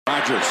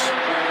Rodgers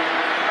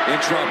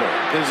in trouble.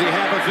 Does he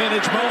have a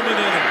vintage moment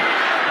in him?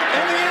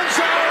 In the end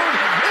zone,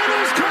 it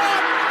is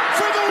caught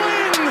for the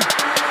win.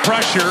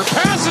 Pressure,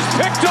 pass is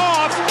picked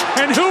off,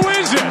 and who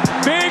is it?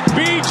 Big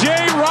B.J.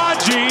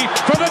 Raji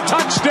for the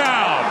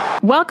touchdown.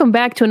 Welcome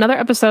back to another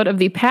episode of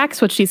the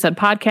Pack's What She Said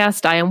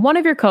podcast. I am one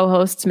of your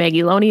co-hosts,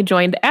 Maggie Loney,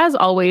 joined as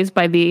always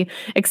by the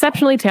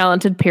exceptionally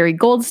talented Perry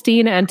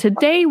Goldstein. And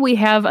today we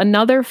have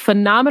another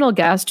phenomenal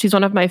guest. She's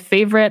one of our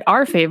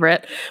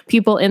favorite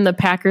people in the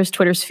Packers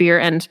Twitter sphere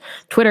and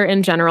Twitter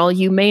in general.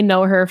 You may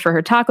know her for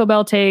her Taco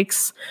Bell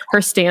takes,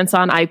 her stance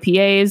on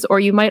IPAs, or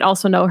you might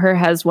also know her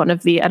as one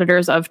of the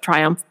editors of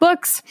Triumph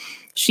Books.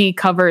 She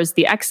covers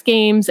the X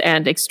Games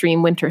and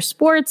extreme winter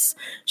sports.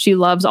 She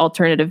loves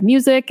alternative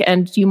music,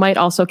 and you might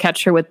also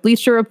catch her with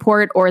Bleacher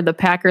Report or the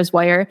Packers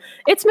Wire.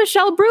 It's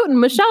Michelle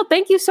Bruton. Michelle,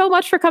 thank you so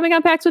much for coming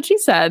on Pack's What She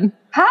Said.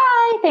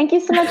 Hi, thank you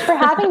so much for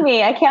having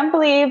me. I can't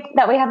believe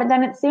that we haven't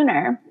done it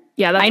sooner.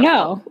 Yeah, I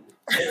know.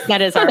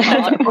 That is our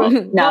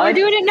fault. No, we're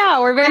doing it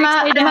now. We're very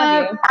excited to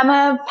have you. I'm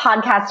a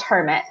podcast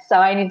hermit, so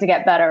I need to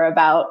get better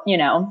about,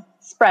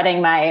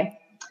 spreading my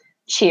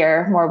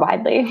cheer more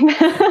widely.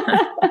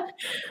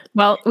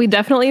 Well, we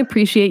definitely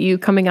appreciate you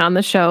coming on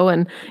the show.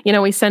 And,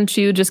 we sent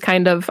you just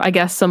kind of, I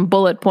guess, some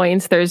bullet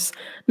points. There's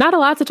not a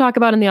lot to talk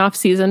about in the off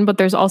season, but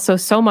there's also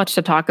so much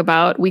to talk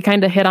about. We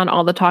kind of hit on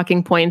all the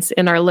talking points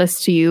in our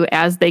list to you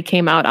as they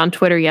came out on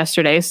Twitter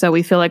yesterday. So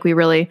we feel like we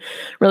really,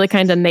 really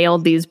kind of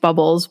nailed these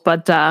bubbles.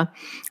 But I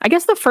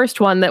guess the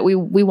first one that we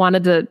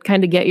wanted to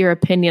kind of get your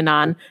opinion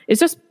on is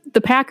just the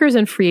Packers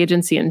and free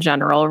agency in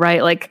general,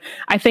 right? Like,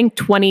 I think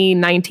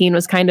 2019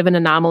 was kind of an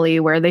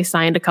anomaly where they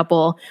signed a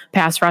couple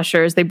pass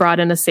rushers. They brought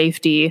in a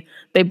safety.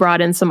 They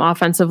brought in some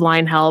offensive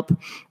line help.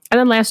 And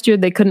then last year,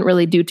 they couldn't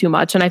really do too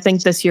much. And I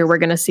think this year, we're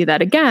going to see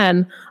that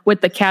again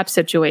with the cap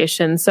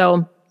situation.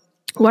 So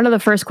one of the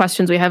first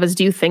questions we have is,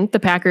 do you think the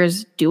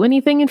Packers do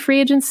anything in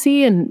free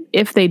agency? And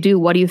if they do,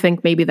 what do you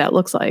think maybe that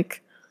looks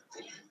like?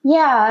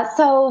 Yeah,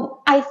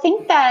 so I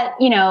think that,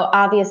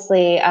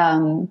 obviously,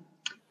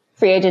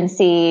 free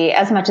agency,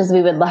 as much as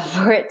we would love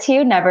for it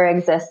to, never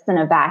exists in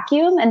a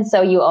vacuum. And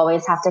so you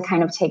always have to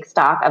kind of take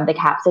stock of the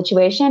cap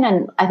situation.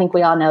 And I think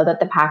we all know that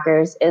the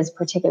Packers is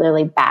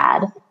particularly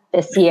bad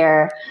this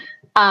year.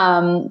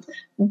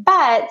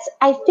 But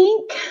I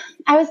think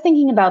I was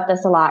thinking about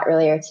this a lot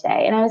earlier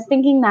today. And I was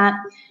thinking that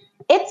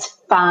it's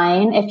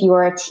fine if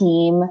you're a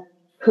team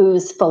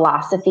whose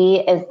philosophy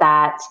is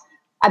that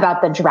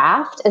about the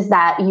draft is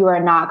that you are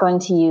not going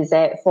to use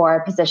it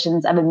for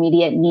positions of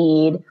immediate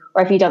need,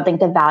 or if you don't think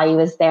the value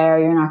is there,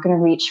 you're not going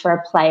to reach for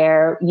a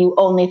player. You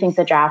only think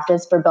the draft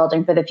is for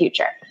building for the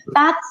future.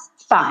 That's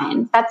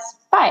fine. That's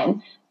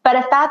fine. But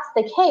if that's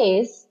the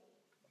case,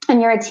 and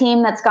you're a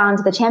team that's gone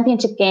to the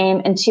championship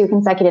game in 2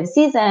 consecutive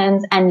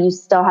seasons, and you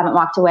still haven't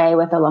walked away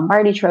with a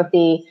Lombardi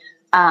trophy,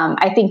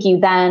 I think you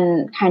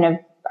then kind of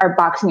are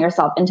boxing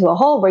yourself into a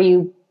hole where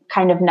you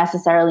kind of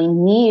necessarily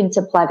need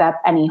to plug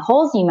up any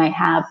holes you might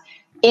have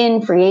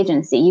in free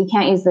agency. You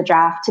can't use the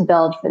draft to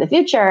build for the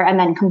future and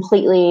then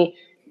completely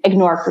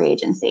ignore free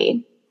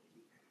agency.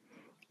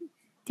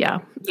 Yeah.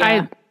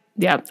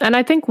 And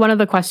I think one of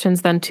the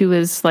questions then too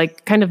is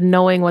like kind of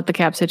knowing what the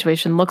cap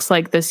situation looks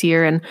like this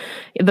year and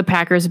the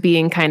Packers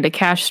being kind of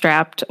cash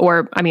strapped,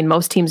 or I mean,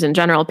 most teams in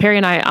general. Perry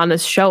and I on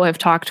this show have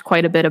talked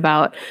quite a bit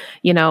about,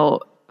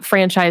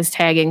 franchise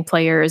tagging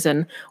players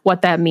and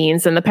what that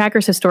means. And the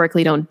Packers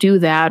historically don't do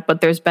that,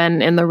 but there's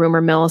been in the rumor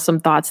mill some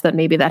thoughts that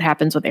maybe that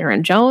happens with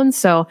Aaron Jones.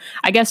 So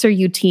I guess, are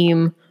you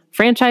team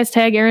franchise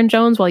tag Aaron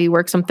Jones while you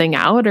work something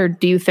out? Or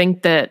do you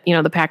think that,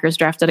 the Packers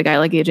drafted a guy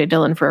like AJ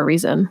Dillon for a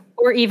reason?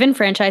 Or even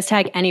franchise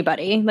tag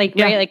anybody. Right?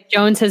 Like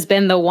Jones has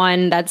been the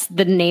one that's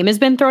the name has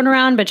been thrown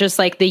around, but just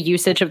like the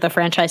usage of the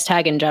franchise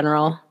tag in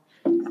general.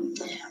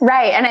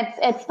 Right. And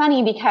it's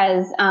funny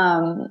because,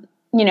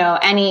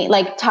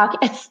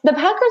 the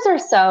Packers are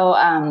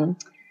so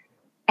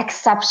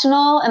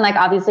exceptional, and like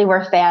obviously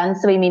we're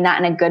fans, so we mean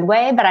that in a good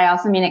way, but I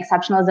also mean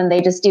exceptional as in they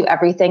just do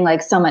everything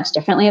like so much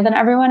differently than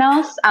everyone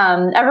else.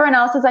 Everyone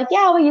else is like,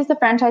 yeah, we'll use the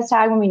franchise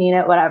tag when we need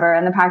it, whatever.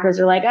 And the Packers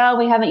are like, oh,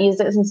 we haven't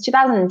used it since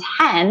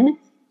 2010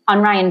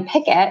 on Ryan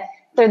Pickett.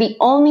 They're the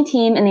only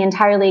team in the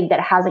entire league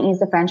that hasn't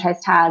used the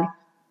franchise tag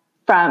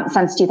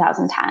since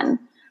 2010.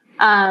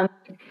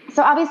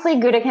 So obviously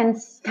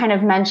Gutekunst kind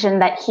of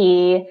mentioned that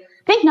he,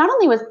 I think, not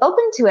only was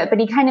open to it, but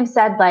he kind of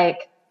said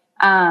like,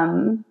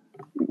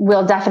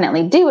 we'll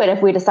definitely do it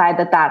if we decide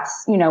that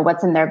that's,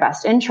 what's in their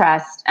best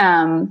interest.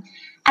 And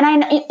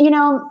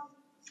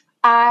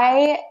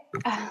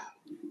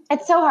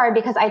it's so hard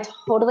because I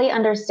totally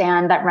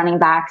understand that running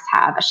backs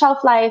have a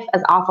shelf life.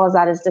 As awful as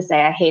that is to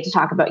say, I hate to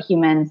talk about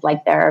humans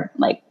like they're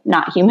like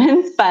not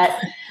humans, but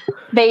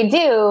they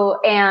do.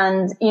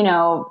 And,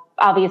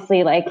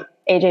 obviously like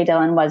AJ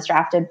Dillon was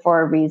drafted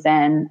for a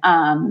reason.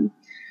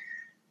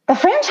 The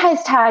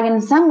franchise tag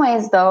in some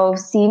ways though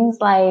seems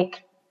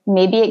like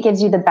maybe it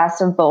gives you the best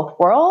of both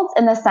worlds,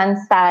 in the sense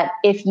that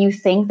if you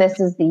think this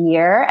is the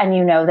year and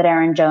that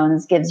Aaron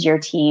Jones gives your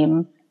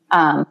team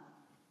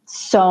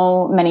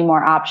so many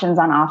more options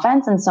on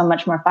offense and so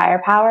much more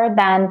firepower,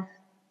 then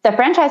the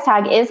franchise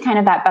tag is kind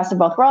of that best of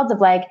both worlds of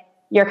like,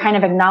 you're kind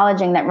of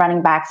acknowledging that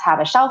running backs have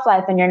a shelf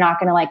life and you're not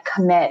going to like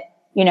commit,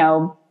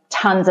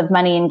 tons of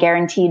money and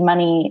guaranteed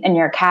money in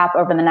your cap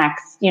over the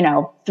next,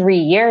 3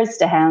 years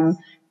to him.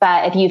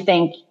 But if you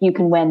think you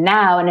can win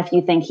now, and if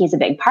you think he's a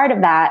big part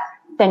of that,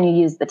 then you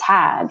use the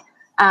tag.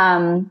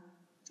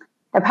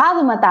 The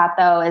problem with that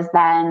though, is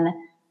then,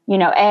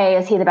 A,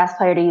 is he the best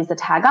player to use the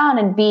tag on?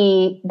 And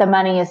B, the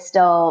money is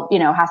still,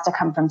 has to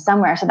come from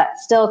somewhere. So that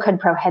still could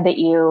prohibit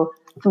you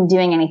from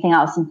doing anything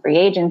else in free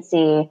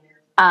agency.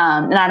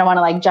 And I don't want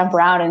to like jump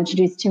around and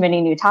introduce too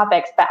many new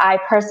topics, but I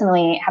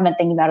personally have been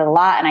thinking about it a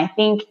lot. And I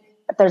think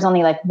if there's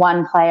only like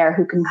one player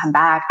who can come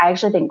back, I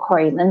actually think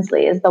Corey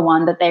Linsley is the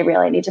one that they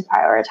really need to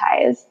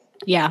prioritize.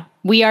 Yeah,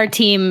 we are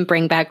team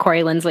bring back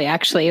Corey Linsley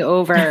actually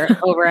over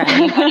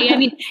anybody. I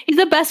mean, he's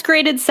the best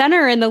graded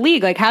center in the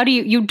league. Like, how do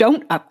you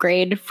don't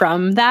upgrade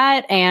from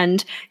that?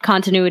 And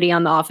continuity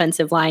on the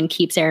offensive line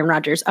keeps Aaron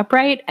Rodgers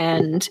upright,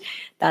 and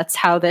that's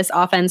how this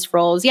offense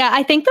rolls. Yeah,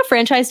 I think the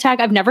franchise tag,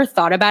 I've never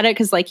thought about it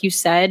because like you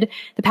said,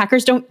 the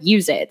Packers don't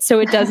use it. So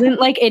it doesn't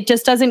it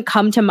just doesn't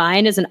come to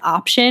mind as an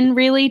option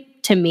really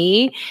to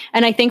me.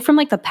 And I think from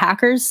like the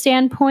Packers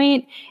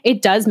standpoint,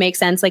 it does make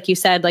sense. Like you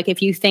said, like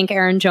if you think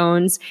Aaron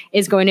Jones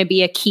is going to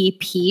be a key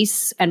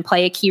piece and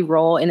play a key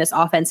role in this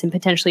offense and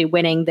potentially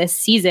winning this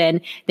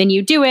season, then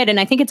you do it. And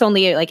I think it's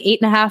only like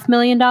 $8.5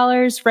 million,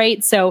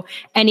 right? So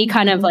any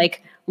kind of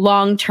like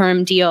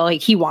long-term deal,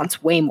 like he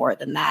wants way more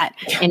than that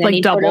in like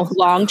any double sort of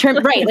long-term,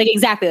 right? Like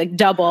exactly, like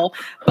double.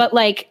 But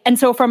like, and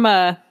so from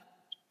a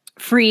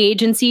free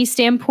agency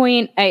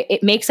standpoint,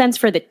 it makes sense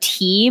for the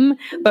team,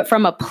 but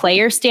from a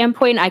player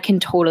standpoint, I can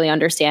totally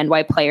understand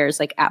why players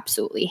like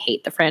absolutely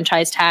hate the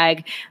franchise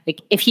tag.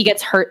 Like if he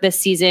gets hurt this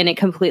season, it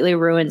completely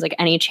ruins like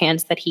any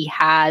chance that he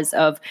has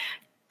of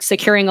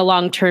securing a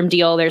long-term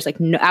deal. There's like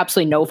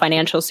absolutely no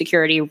financial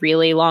security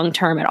really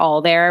long-term at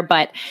all there.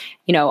 But,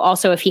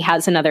 also if he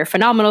has another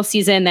phenomenal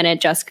season, then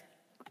it just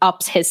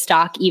ups his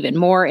stock even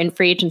more in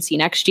free agency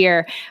next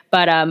year.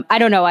 But I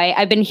don't know.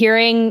 I've been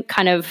hearing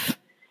kind of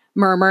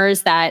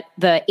murmurs that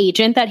the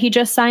agent that he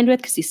just signed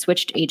with, because he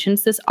switched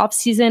agents this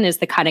offseason, is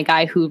the kind of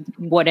guy who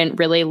wouldn't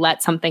really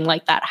let something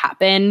like that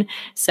happen.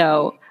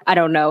 So I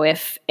don't know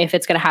if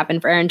it's going to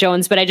happen for Aaron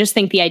Jones, but I just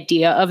think the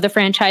idea of the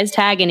franchise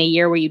tag in a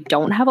year where you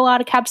don't have a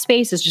lot of cap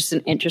space is just an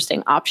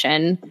interesting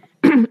option.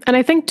 And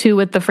I think too,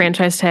 with the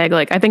franchise tag,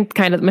 like I think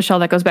kind of, Michelle,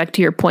 that goes back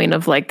to your point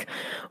of like,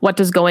 what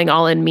does going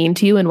all in mean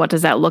to you and what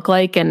does that look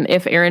like? And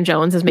if Aaron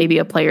Jones is maybe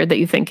a player that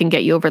you think can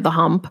get you over the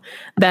hump,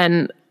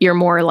 then you're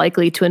more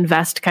likely to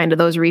invest kind of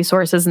those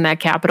resources and that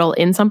capital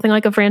in something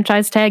like a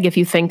franchise tag if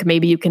you think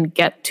maybe you can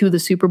get to the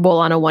Super Bowl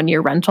on a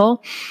 1-year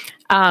rental.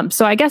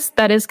 So I guess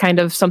that is kind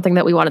of something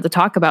that we wanted to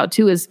talk about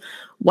too, is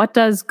what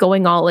does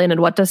going all in and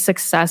what does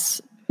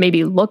success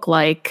maybe look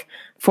like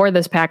for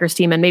this Packers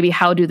team, and maybe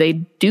how do they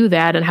do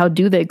that and how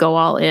do they go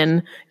all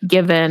in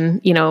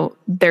given,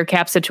 their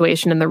cap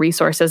situation and the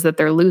resources that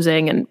they're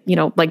losing. And,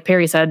 like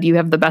Perry said, you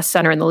have the best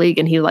center in the league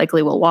and he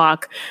likely will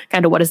walk.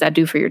 Kind of what does that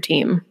do for your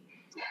team?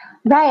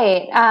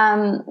 Right.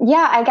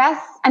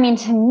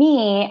 To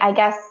me, I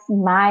guess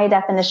my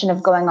definition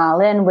of going all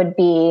in would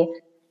be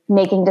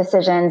making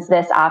decisions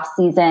this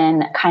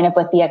offseason kind of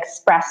with the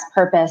express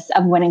purpose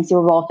of winning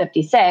Super Bowl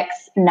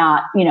 56,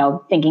 not,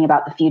 thinking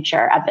about the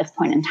future at this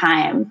point in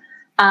time.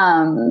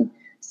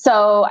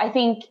 So I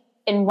think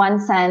in one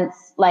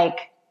sense,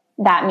 like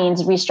that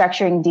means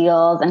restructuring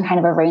deals and kind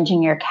of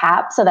arranging your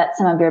cap so that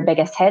some of your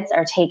biggest hits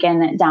are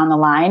taken down the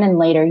line in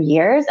later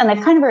years. And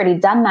they've kind of already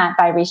done that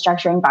by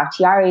restructuring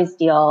Bakhtiari's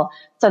deal.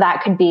 So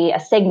that could be a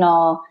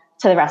signal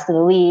to the rest of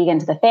the league and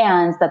to the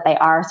fans that they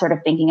are sort of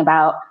thinking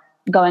about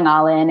going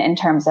all in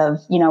terms of,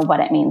 what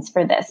it means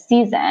for this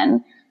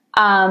season.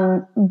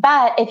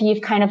 But if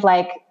you've kind of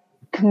like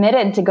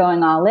committed to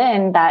going all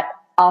in, that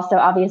also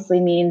obviously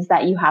means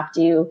that you have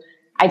to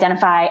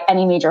identify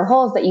any major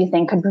holes that you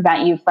think could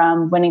prevent you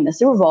from winning the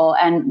Super Bowl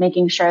and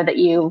making sure that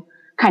you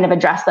kind of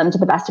address them to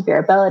the best of your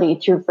ability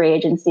through free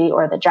agency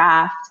or the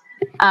draft.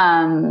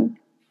 And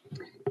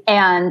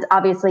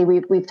obviously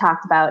we've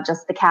talked about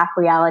just the cap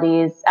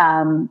realities,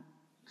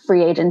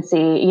 free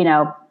agency,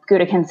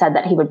 Gutekunst said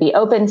that he would be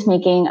open to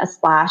making a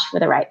splash for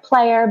the right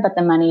player, but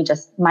the money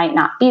just might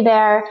not be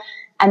there.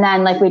 And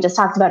then like we just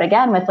talked about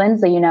again with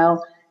Linsley,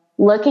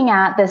 looking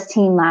at this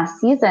team last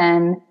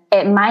season,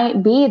 it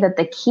might be that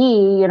the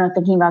key,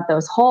 thinking about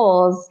those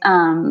holes,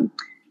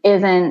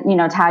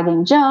 isn't,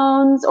 tagging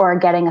Jones or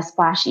getting a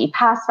splashy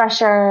pass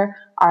rusher,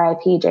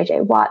 RIP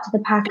JJ Watt to the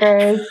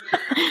Packers,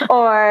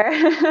 or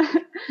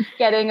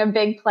getting a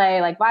big play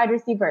like wide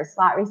receiver or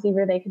slot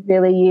receiver they could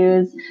really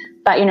use.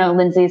 But,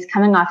 Lindsey's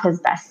coming off his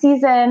best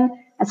season,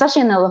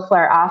 especially in the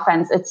LaFleur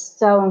offense. It's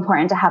so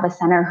important to have a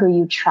center who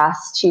you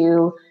trust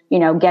to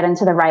get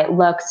into the right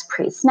looks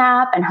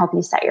pre-snap and help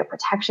you set your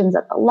protections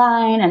at the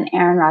line. And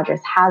Aaron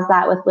Rodgers has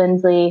that with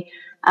Linsley.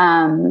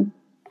 And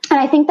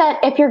I think that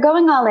if you're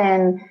going all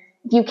in,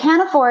 you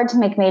can't afford to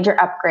make major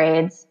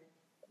upgrades.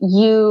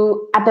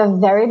 you, at the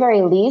very,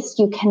 very least,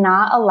 you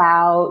cannot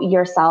allow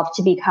yourself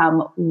to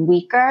become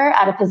weaker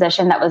at a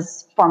position that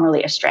was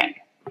formerly a strength.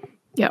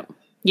 Yep.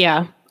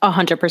 Yeah.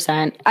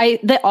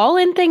 100%. The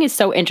all-in thing is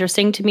so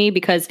interesting to me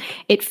because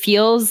it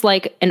feels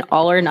like an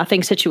all or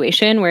nothing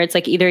situation where it's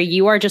like either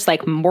you are just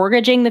like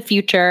mortgaging the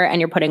future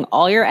and you're putting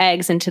all your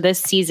eggs into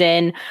this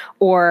season,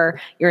 or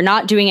you're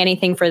not doing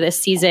anything for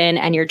this season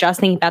and you're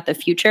just thinking about the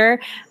future.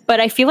 But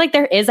I feel like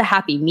there is a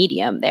happy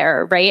medium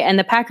there, right? And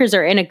the Packers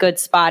are in a good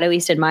spot, at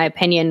least in my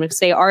opinion, because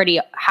they already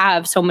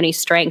have so many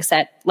strengths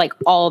at like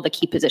all the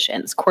key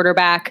positions: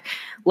 quarterback,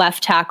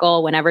 left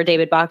tackle, whenever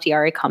David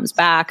Bakhtiari comes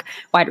back,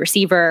 wide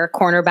receiver,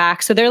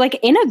 cornerback. So they're like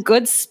in a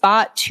good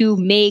spot to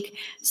make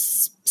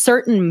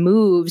certain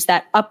moves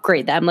that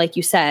upgrade them. Like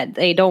you said,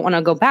 they don't want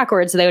to go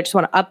backwards. They just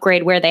want to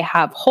upgrade where they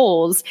have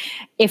holes.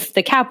 If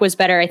the cap was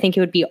better, I think it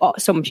would be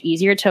so much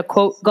easier to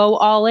quote, go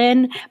all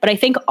in. But I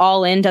think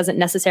all in doesn't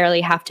necessarily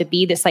have to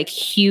be this like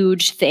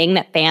huge thing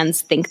that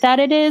fans think that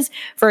it is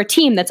for a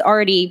team that's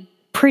already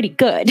pretty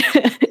good.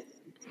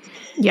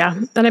 Yeah.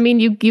 And I mean,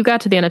 you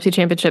got to the NFC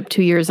Championship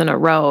 2 years in a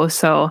row.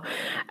 So,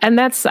 and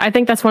I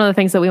think that's one of the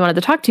things that we wanted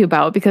to talk to you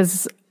about,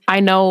 because I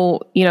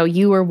know,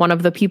 you were one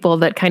of the people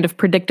that kind of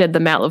predicted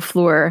the Matt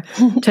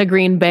LaFleur to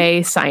Green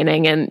Bay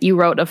signing. And you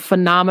wrote a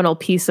phenomenal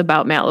piece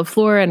about Matt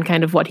LaFleur and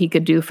kind of what he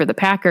could do for the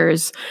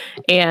Packers.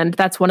 And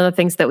that's one of the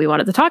things that we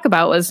wanted to talk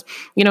about was,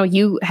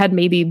 you had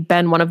maybe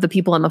been one of the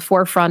people in the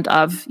forefront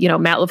of,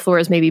 Matt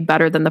LaFleur is maybe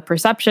better than the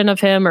perception of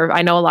him. Or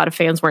I know a lot of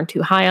fans weren't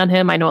too high on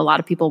him. I know a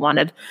lot of people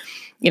wanted,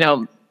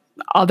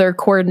 other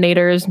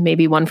coordinators,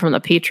 maybe one from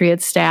the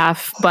Patriots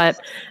staff. But,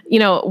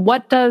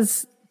 what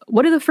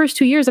are the first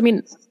 2 years? I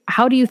mean,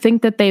 how do you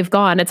think that they've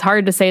gone? It's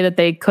hard to say that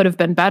they could have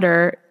been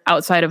better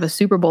outside of a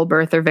Super Bowl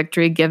berth or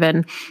victory,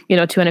 given, 2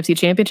 NFC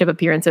Championship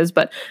appearances.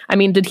 But I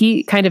mean, did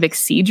he kind of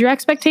exceed your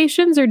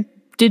expectations, or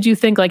did you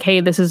think like, hey,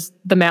 this is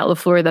the Matt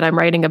LaFleur that I'm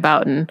writing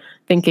about and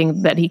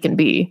thinking that he can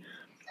be?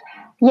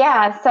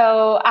 Yeah,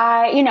 so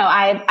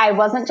I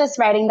wasn't just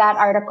writing that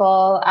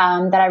article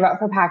that I wrote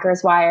for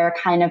Packers Wire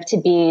kind of to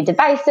be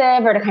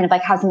divisive or to kind of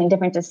like have something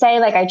different to say.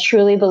 Like I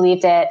truly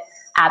believed it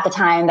at the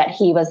time that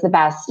he was the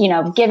best,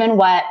 given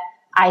what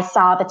I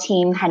saw the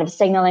team kind of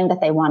signaling that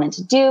they wanted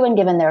to do, and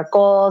given their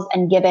goals,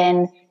 and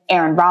given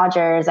Aaron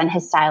Rodgers and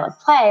his style of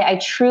play, I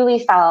truly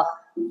felt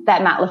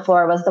that Matt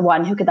LaFleur was the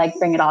one who could like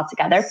bring it all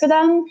together for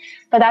them.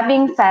 But that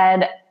being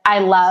said, I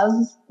love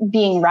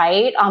being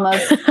right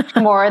almost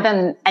more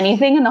than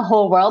anything in the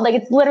whole world. Like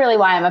it's literally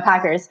why I'm a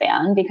Packers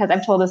fan, because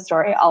I've told this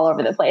story all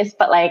over the place.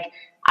 But like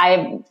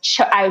I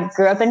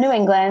grew up in New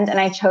England and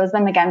I chose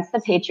them against the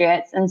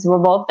Patriots in Super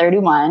Bowl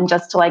 31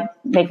 just to like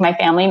make my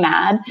family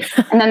mad.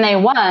 And then they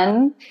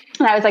won.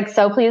 And I was like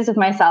so pleased with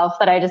myself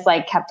that I just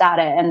like kept at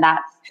it. And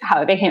that's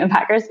how I became a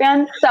Packers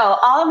fan. So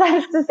all of that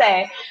is to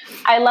say,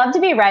 I love to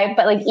be right,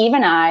 but like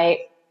even I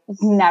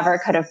never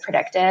could have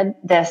predicted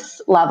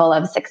this level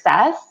of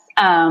success.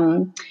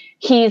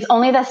 He's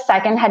only the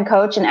second head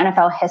coach in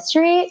NFL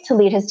history to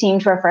lead his team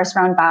to a first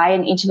round bye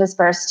in each of his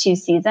first 2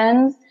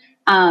 seasons.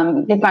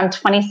 They've gone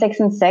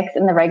 26-6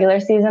 in the regular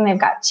season. They've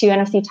got 2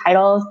 NFC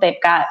titles.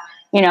 They've got,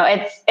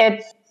 I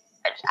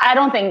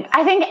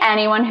think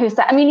anyone who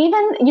said, I mean,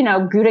 even,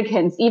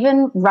 Gutekunst,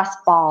 even Russ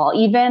Ball,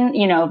 even,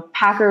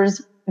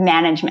 Packers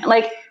management,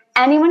 like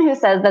anyone who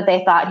says that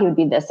they thought he would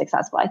be this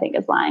successful, I think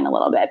is lying a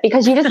little bit,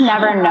 because you just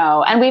never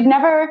know. And we've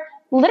never,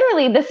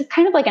 literally, this is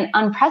kind of like an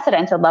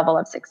unprecedented level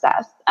of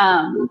success.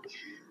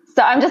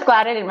 So I'm just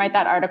glad I didn't write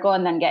that article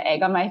and then get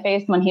egg on my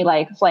face when he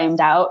like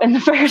flamed out in the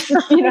first,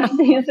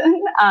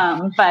 season.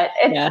 But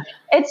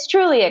it's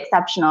truly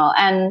exceptional.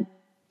 And,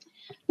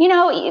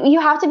 you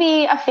have to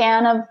be a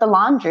fan of the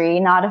laundry,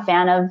 not a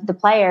fan of the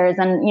players.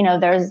 And,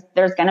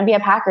 there's going to be a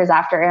Packers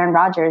after Aaron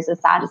Rodgers,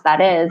 as sad as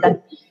that is.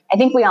 And I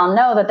think we all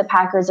know that the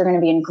Packers are going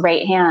to be in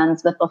great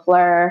hands with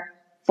LaFleur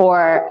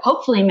for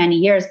hopefully many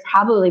years,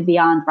 probably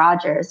beyond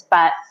Rodgers.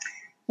 But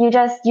you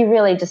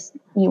really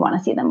want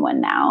to see them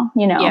win now,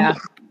 Yeah.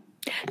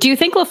 Do you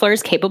think LaFleur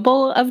is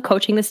capable of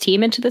coaching this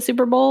team into the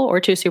Super Bowl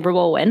or to a Super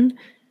Bowl win?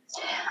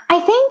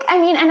 And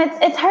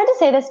it's hard to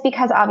say this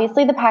because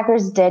obviously the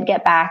Packers did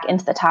get back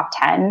into the top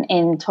 10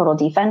 in total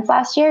defense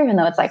last year, even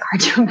though it's like hard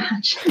to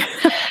imagine.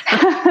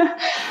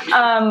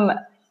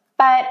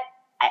 But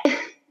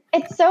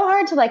it's so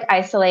hard to like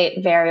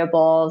isolate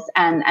variables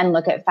and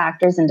look at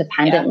factors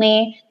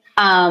independently.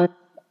 Yeah.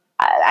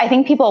 I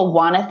think people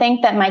want to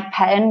think that Mike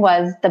Pettin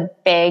was the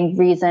big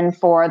reason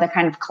for the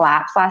kind of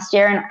collapse last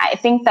year. And I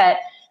think that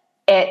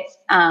it's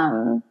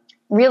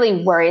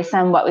really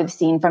worrisome what we've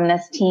seen from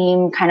this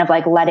team, kind of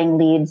like letting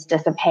leads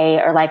dissipate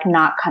or like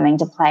not coming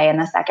to play in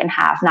the second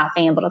half, not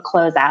being able to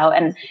close out.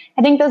 And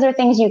I think those are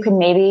things you could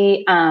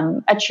maybe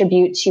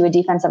attribute to a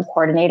defensive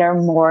coordinator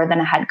more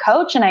than a head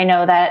coach. And I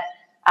know that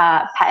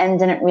Pettin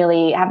didn't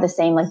really have the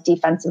same like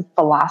defensive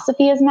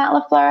philosophy as Matt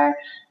LaFleur.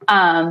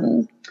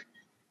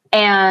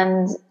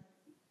 And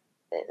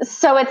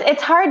so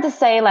it's hard to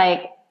say,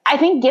 like, I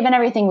think given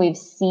everything we've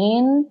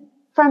seen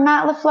from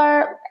Matt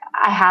LaFleur,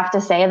 I have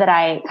to say that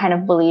I kind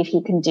of believe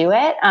he can do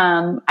it.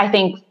 I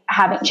think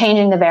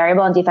changing the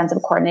variable and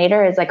defensive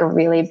coordinator is like a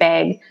really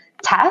big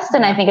test.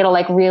 And I think it'll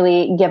like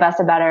really give us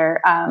a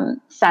better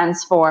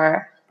sense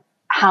for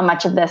how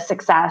much of this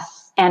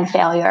success and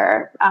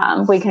failure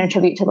we can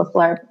attribute to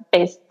LaFleur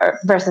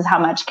versus how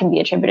much can be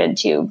attributed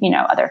to,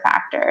 other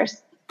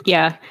factors.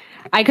 Yeah.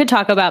 I could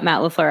talk about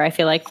Matt LaFleur, I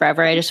feel like,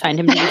 forever. I just find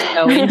him to be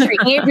so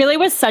intriguing. It really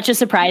was such a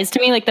surprise to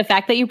me. Like the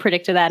fact that you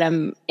predicted that,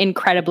 I'm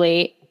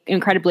incredibly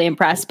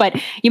impressed. But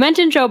you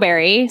mentioned Joe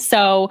Barry.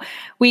 So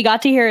we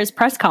got to hear his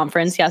press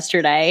conference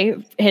yesterday,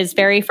 his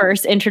very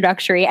first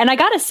introductory. And I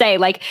got to say,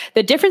 like,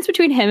 the difference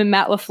between him and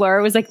Matt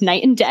LaFleur was like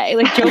night and day.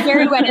 Like Joe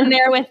Barry went in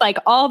there with like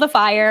all the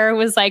fire,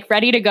 was like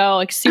ready to go,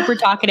 like super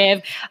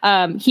talkative.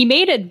 He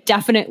made it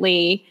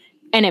definitely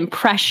an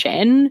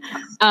impression.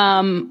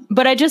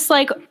 But I just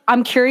like,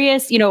 I'm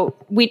curious,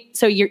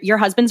 so your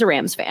husband's a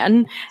Rams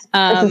fan.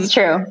 This is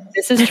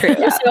true.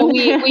 Yeah. So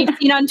we've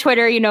seen on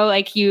Twitter,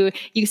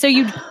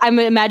 I'm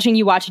imagining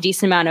you watch a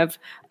decent amount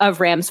of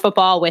Rams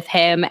football with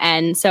him.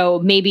 And so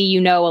maybe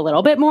a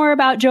little bit more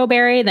about Joe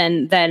Barry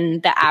than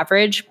the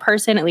average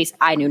person. At least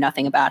I knew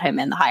nothing about him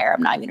in the hire.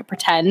 I'm not even going to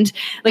pretend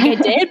like I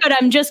did, but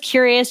I'm just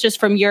curious, just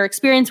from your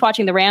experience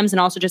watching the Rams and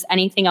also just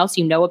anything else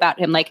about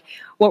him, like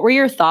what were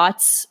your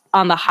thoughts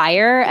on the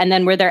hire? And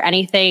then was there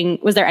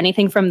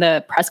anything from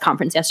the press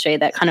conference yesterday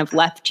that kind of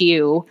left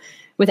you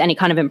with any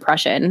kind of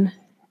impression?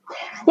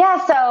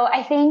 Yeah. So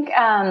I think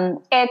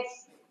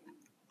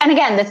and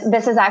again,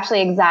 this is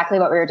actually exactly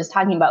what we were just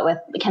talking about with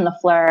can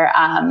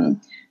LaFleur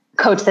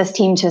coach this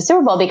team to a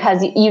Super Bowl,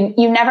 because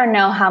you never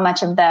know how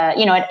much of the,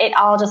 it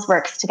all just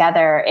works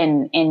together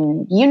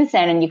in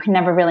unison, and you can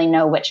never really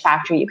know which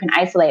factor you can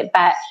isolate.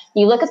 But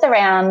you look at the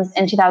Rams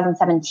in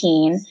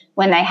 2017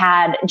 when they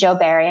had Joe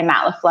Barry and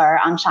Matt LaFleur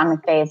on Sean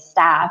McVay's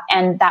staff,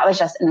 and that was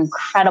just an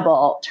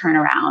incredible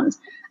turnaround.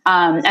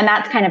 And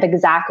that's kind of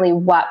exactly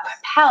what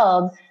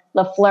propelled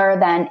LaFleur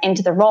then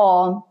into the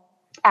role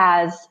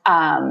as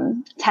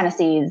the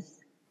Tennessee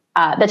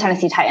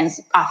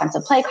Titans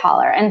offensive play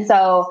caller. And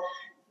so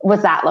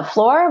was that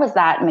LaFleur? Was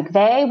that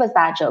McVay? Was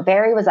that Joe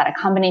Barry? Was that a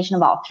combination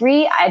of all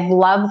three? I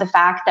love the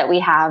fact that we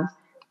have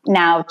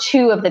now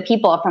two of the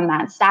people from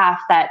that staff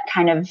that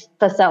kind of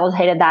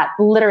facilitated that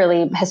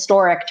literally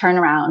historic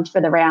turnaround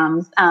for the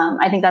Rams.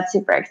 I think that's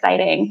super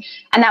exciting.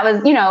 And that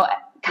was,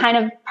 kind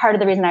of part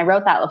of the reason I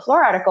wrote that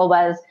LaFleur article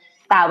was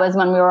that was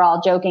when we were all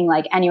joking,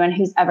 like anyone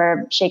who's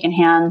ever shaken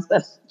hands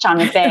with Sean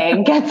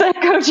McVay gets a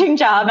coaching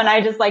job. And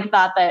I just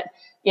thought that,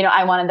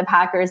 I wanted the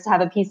Packers to have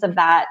a piece of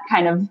that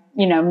kind of,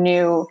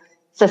 new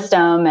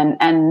system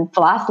and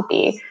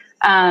philosophy.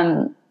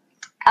 This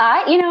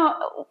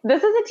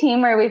is a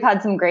team where we've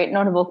had some great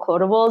notable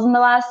quotables in the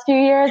last few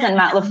years, and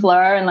Matt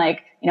LaFleur and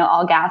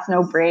all gas,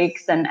 no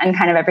brakes and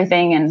kind of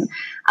everything. And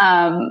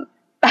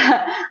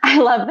I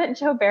love that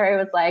Joe Barry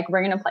was like,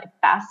 we're going to play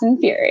Fast and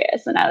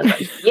Furious. And I was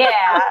like,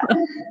 yeah.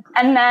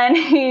 And then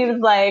he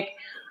was like,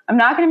 I'm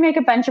not going to make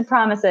a bunch of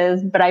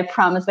promises, but I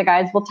promise the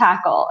guys will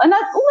tackle. And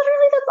that's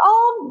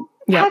all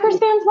Packers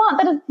fans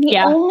want. That is the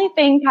only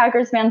thing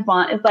Packers fans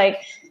want is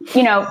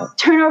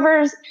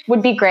turnovers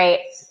would be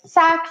great.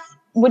 Sacks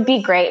would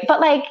be great.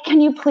 But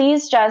can you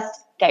please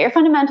just get your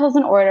fundamentals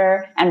in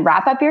order and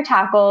wrap up your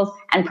tackles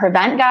and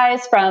prevent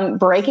guys from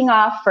breaking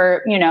off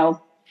for,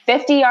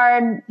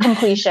 50-yard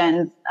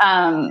completions.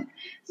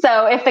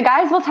 So if the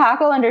guys will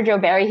tackle under Joe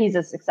Barry, he's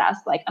a success,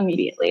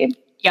 immediately.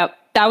 Yep.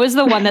 That was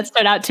the one that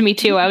stood out to me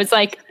too. I was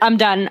like, I'm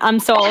done. I'm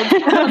sold.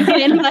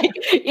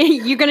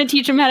 You're going to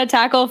teach them how to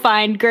tackle.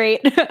 Fine.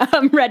 Great.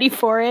 I'm ready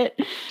for it.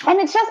 And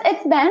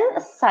it's been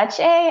such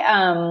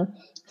a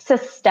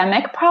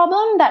systemic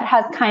problem that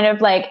has kind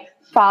of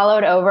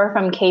followed over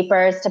from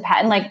Capers to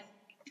Patton.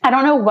 I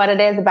don't know what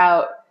it is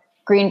about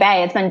Green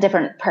Bay. It's been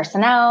different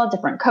personnel,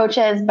 different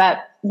coaches, but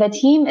the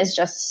team is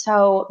just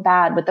so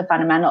bad with the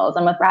fundamentals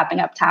and with wrapping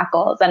up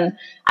tackles. And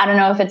I don't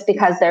know if it's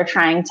because they're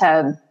trying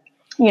to,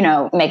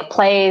 make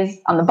plays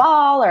on the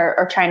ball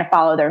or trying to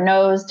follow their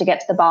nose to get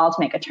to the ball to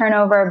make a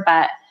turnover,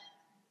 but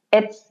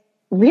it's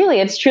truly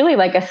a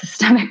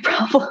systemic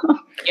problem.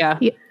 Yeah.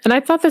 And I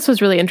thought this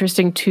was really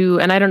interesting too.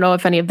 And I don't know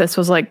if any of this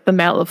was the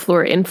Matt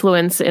LaFleur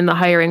influence in the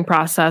hiring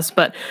process,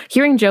 but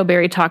hearing Joe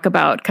Barry talk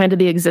about kind of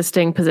the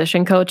existing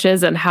position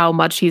coaches and how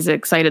much he's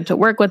excited to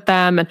work with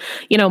them. And,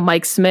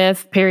 Mike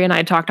Smith, Perry and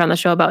I talked on the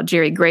show about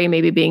Jerry Gray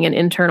maybe being an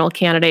internal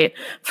candidate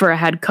for a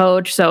head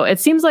coach. So it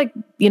seems like,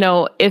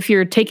 if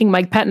you're taking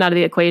Mike Pettin out of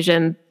the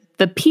equation,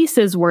 the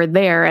pieces were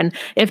there. And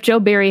if Joe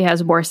Barry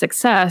has more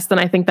success, then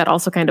I think that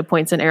also kind of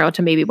points an arrow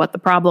to maybe what the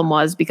problem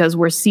was, because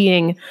we're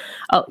seeing,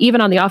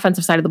 even on the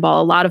offensive side of the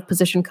ball, a lot of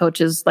position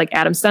coaches like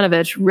Adam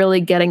Stenavich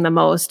really getting the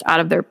most out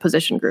of their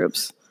position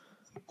groups.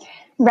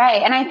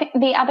 Right. And I think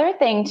the other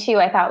thing too,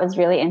 I thought was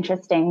really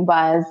interesting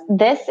was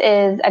this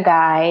is a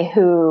guy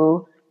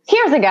who,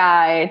 here's a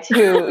guy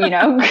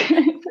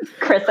to,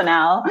 Chris and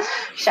Al,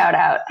 shout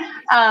out.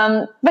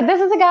 But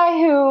this is a guy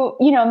who,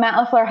 Matt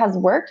LaFleur has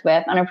worked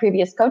with on a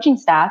previous coaching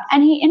staff,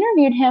 and he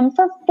interviewed him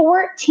for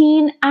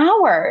 14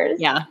 hours.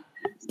 Yeah.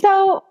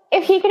 So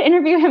if he could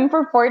interview him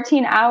for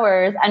 14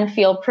 hours and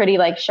feel pretty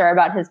like sure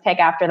about his pick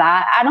after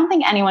that, I don't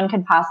think anyone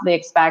could possibly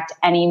expect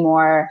any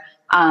more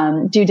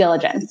due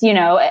diligence.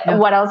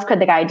 What else could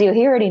the guy do?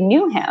 He already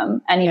knew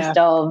him, and he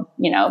still,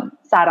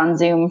 sat on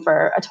Zoom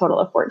for a total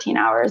of 14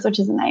 hours, which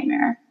is a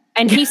nightmare.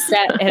 And he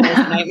said it is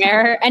a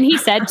nightmare. And he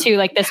said too,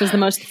 like, this was the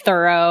most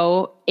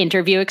thorough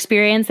interview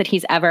experience that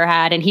he's ever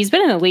had. And he's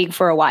been in the league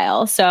for a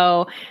while.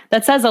 So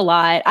that says a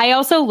lot. I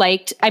also I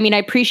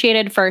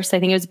appreciated first, I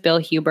think it was Bill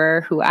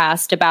Huber who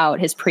asked about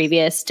his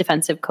previous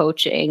defensive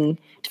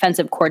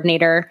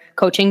coordinator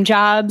coaching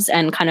jobs,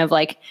 and kind of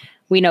like,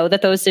 we know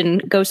that those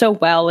didn't go so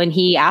well. And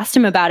he asked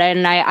him about it.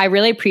 And I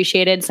really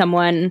appreciated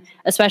someone,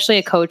 especially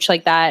a coach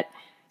like that,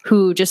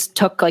 who just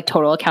took like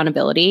total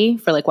accountability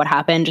for like what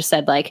happened, just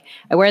said like,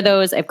 I wear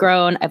those, I've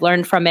grown, I've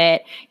learned from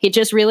it. He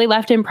just really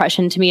left an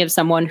impression to me of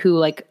someone who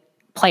like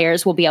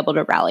players will be able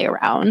to rally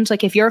around.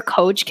 Like if your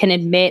coach can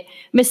admit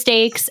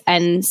mistakes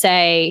and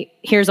say,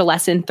 here's a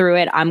lesson through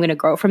it, I'm going to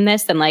grow from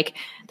this, then like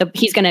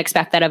he's going to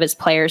expect that of his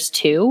players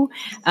too.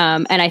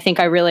 And I think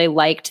I really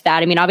liked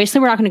that. I mean, obviously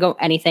we're not going to go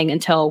anything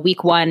until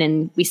week 1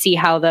 and we see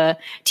how the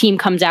team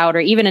comes out, or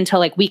even until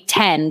like week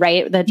 10,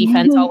 right? The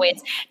defense always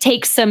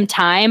takes some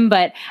time,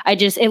 but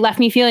it left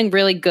me feeling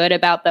really good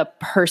about the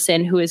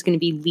person who is going to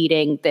be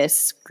leading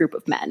this group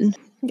of men.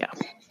 Yeah,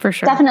 for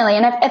sure. Definitely.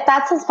 And if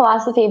that's his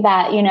philosophy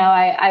that,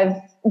 I've,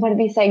 what did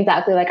he say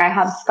exactly? Like, I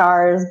have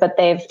scars, but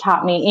they've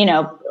taught me,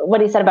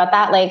 what he said about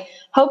that, like,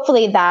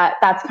 hopefully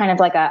that's kind of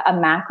like a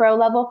macro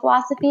level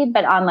philosophy,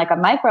 but on like a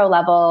micro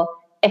level,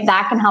 if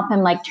that can help him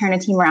like turn a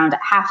team around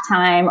at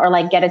halftime, or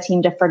like get a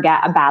team to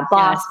forget a bad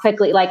loss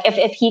quickly, like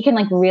if he can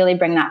like really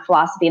bring that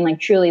philosophy and like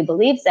truly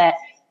believes it,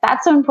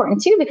 that's so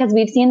important too, because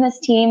we've seen this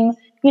team,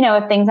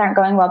 if things aren't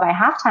going well by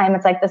halftime,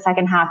 it's like the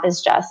second half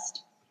is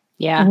just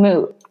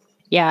moot.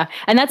 Yeah.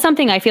 And that's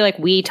something I feel like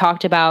we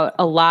talked about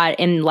a lot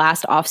in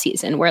last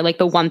offseason, where like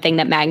the one thing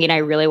that Maggie and I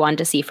really wanted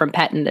to see from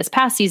Pettine this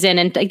past season,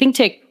 and I think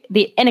to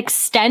an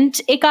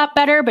extent it got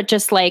better, but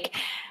just like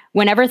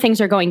whenever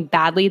things are going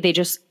badly, they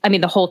just,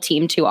 the whole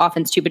team too,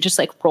 offense too, but just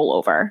like roll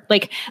over.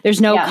 Like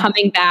there's no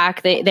coming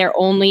back. They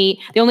only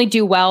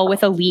do well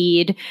with a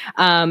lead.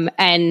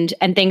 And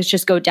things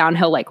just go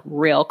downhill like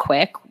real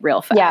quick,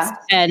 real fast.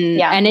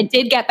 And it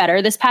did get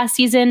better this past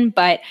season,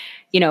 but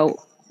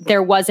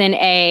there wasn't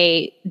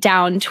a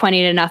down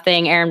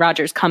 20-0. Aaron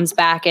Rodgers comes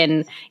back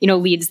and,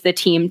 leads the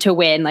team to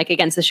win, like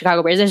against the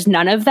Chicago Bears. There's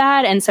none of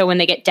that. And so when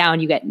they get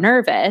down, you get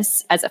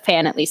nervous. As a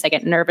fan, at least I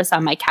get nervous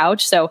on my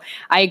couch. So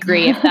I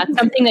agree. If that's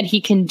something that he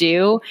can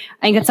do,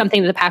 I think it's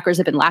something that the Packers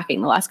have been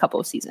lacking the last couple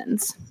of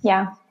seasons.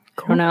 Yeah.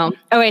 I don't know.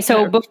 Okay.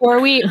 So before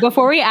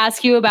we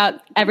ask you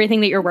about everything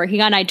that you're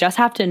working on, I just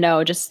have to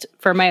know, just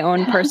for my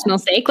own personal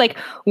sake, like,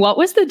 what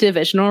was the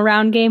divisional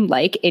round game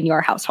like in your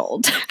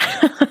household?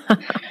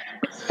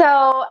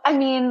 So,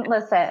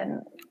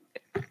 listen.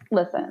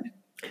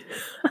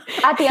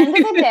 At the end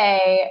of the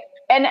day,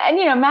 and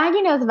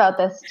Maggie knows about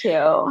this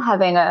too,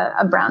 having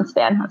a Browns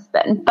fan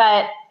husband,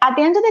 but at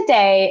the end of the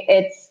day,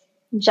 it's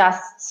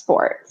just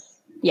sports.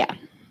 Yeah.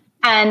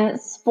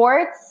 And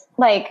sports,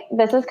 like,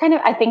 this is kind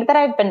of, I think that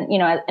I've been,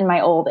 in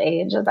my old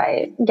age, as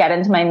I get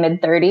into my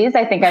mid 30s,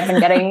 I think I've been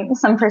getting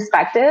some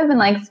perspective, and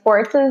like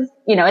sports is,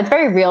 it's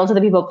very real to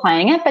the people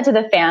playing it, but to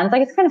the fans,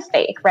 like, it's kind of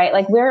fake, right?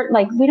 Like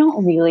we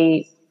don't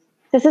really,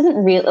 this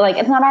isn't real, like,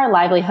 it's not our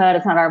livelihood,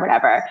 it's not our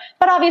whatever.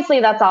 But obviously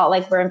that's all,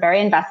 like, we're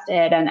very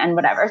invested and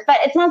whatever. But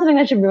it's not something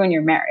that should ruin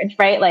your marriage,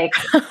 right? Like,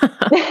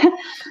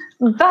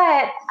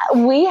 but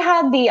we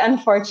had the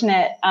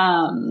unfortunate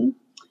kind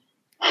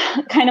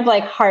of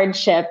like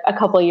hardship a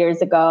couple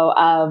years ago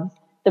of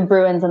the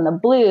Bruins and the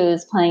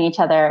Blues playing each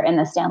other in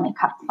the Stanley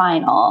Cup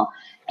final.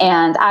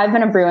 And I've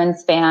been a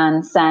Bruins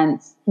fan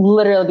since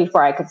literally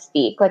before I could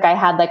speak. Like, I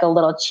had like a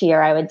little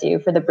cheer I would do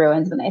for the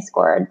Bruins when they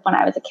scored when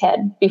I was a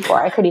kid, before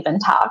I could even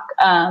talk.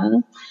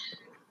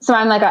 So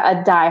I'm like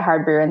a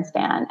diehard Bruins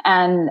fan.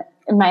 And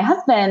my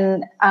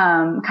husband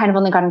kind of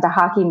only got into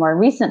hockey more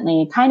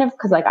recently, kind of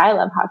because like I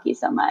love hockey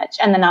so much.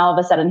 And then all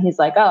of a sudden he's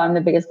like, oh, I'm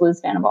the biggest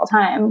Blues fan of all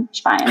time,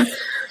 which fine.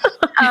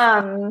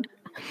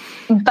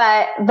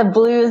 But the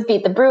Blues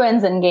beat the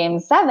Bruins in Game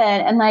 7.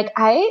 And like,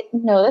 I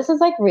know this is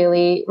like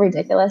really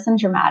ridiculous and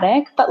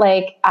dramatic, but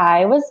like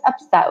I was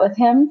upset with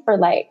him for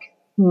like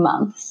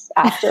months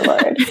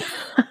afterward.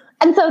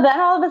 And so then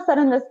all of a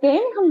sudden this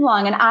game comes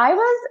along, and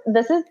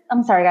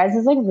I'm sorry guys,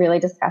 this is like really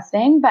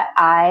disgusting, but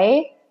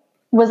I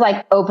was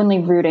like openly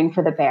rooting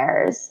for the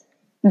Bears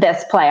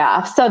this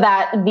playoff so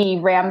that the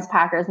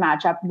Rams-Packers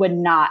matchup would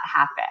not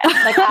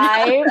happen. Like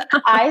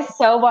I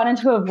so wanted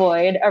to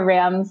avoid a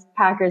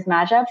Rams-Packers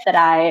matchup that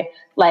I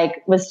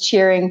like was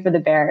cheering for the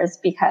Bears,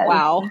 because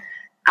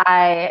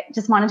I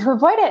just wanted to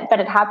avoid it,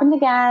 but it happened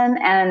again.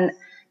 And,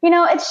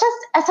 it's just,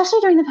 especially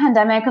during the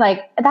pandemic,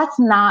 like that's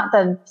not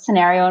the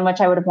scenario in which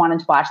I would have wanted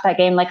to watch that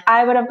game. Like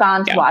I would have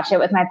gone to watch it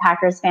with my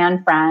Packers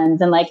fan friends,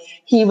 and like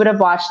he would have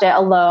watched it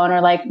alone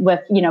or like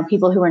with,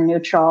 people who were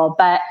neutral,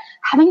 but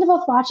having to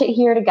both watch it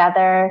here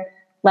together,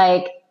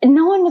 like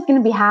no one was going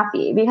to be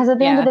happy, because at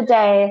the end of the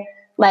day,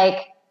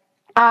 like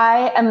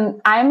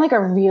I'm like a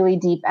really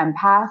deep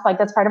empath. Like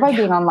that's part of why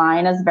being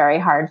online is very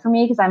hard for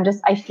me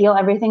because I feel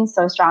everything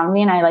so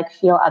strongly and I like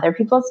feel other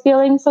people's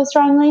feelings so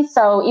strongly.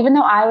 So even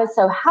though I was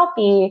so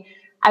happy,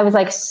 I was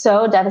like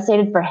so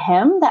devastated for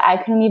him that I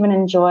couldn't even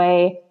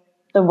enjoy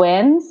the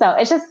win. So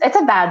it's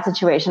a bad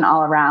situation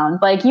all around.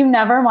 Like you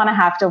never want to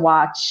have to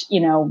watch,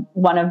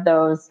 one of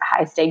those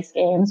high stakes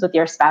games with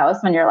your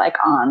spouse when you're like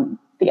on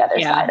the other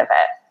side of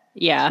it.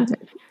 Yeah.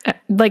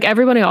 Like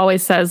everybody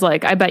always says,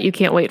 like, I bet you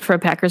can't wait for a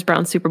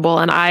Packers-Browns Super Bowl.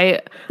 And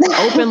I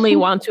openly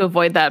want to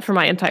avoid that for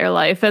my entire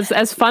life.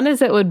 As fun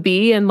as it would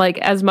be, and like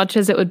as much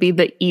as it would be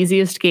the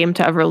easiest game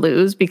to ever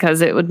lose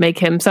because it would make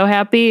him so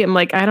happy, I'm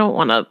like, I don't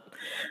want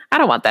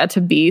that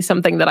to be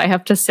something that I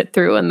have to sit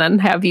through and then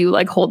have you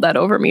like hold that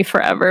over me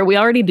forever. We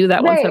already do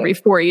that once every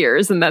 4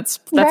 years, and that's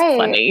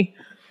plenty.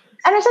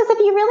 And it's just, if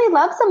you really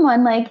love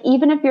someone, like,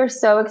 even if you're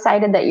so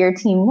excited that your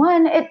team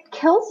won, it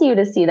kills you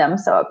to see them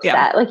so upset.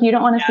 Yeah. Like, you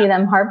don't want to see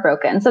them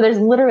heartbroken. So there's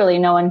literally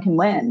no one can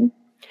win.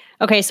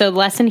 Okay, so the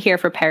lesson here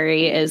for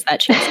Perry is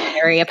that she's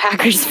a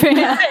Packers fan.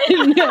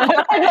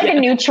 I'm like a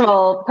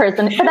neutral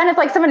person. But then if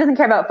like someone doesn't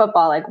care about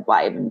football, like,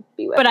 why even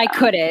be with them? I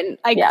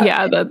couldn't.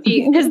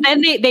 Because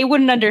then they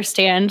wouldn't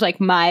understand like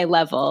my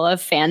level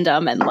of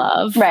fandom and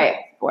love. Right.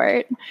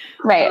 Sport.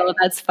 Right. So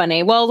that's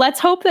funny. Well, let's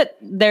hope that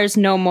there's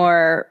no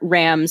more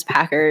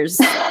Rams-Packers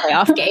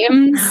playoff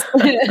games.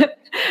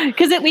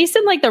 Because at least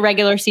in like the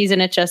regular season,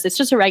 it's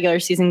just a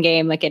regular season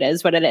game. Like it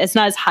is what it is. It's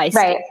not as high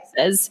stakes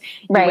as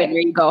you win or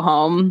you go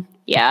home.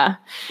 Yeah.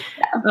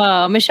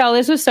 Michelle,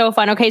 this was so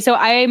fun. Okay, so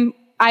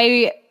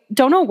I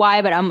don't know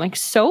why, but I'm like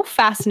so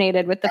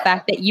fascinated with the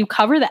fact that you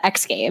cover the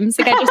X Games.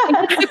 Like I just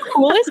think it's the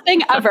coolest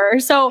thing ever.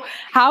 So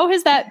how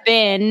has that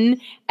been?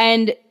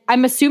 And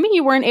I'm assuming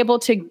you weren't able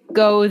to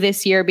go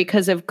this year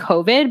because of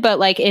COVID, but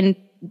like in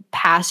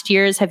past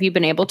years, have you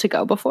been able to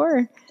go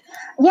before?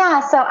 Yeah.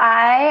 So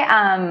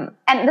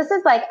and this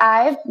is like,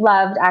 I've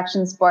loved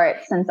action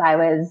sports since I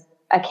was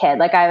a kid.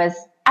 Like I don't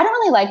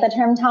really like the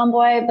term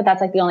tomboy, but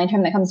that's like the only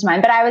term that comes to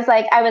mind. But I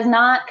was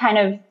not kind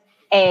of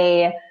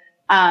a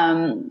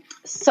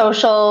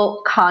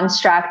social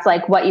construct,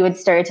 like what you would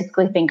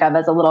stereotypically think of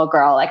as a little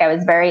girl. Like I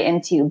was very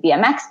into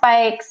BMX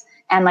bikes.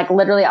 And like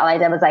literally all I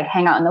did was like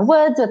hang out in the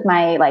woods with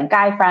my like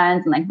guy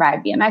friends and like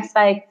ride BMX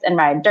bikes and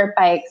ride dirt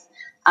bikes.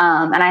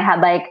 And I had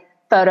like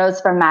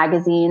photos from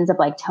magazines of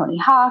like Tony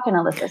Hawk and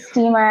Alyssa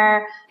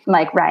Steamer, and,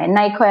 like Ryan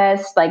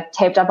Nyquist, like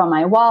taped up on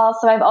my wall.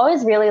 So I've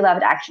always really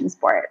loved action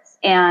sports.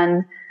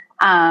 And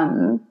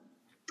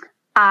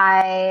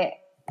I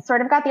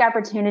sort of got the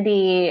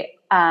opportunity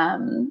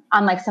on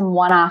like some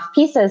one-off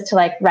pieces to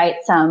like write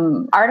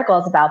some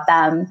articles about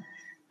them.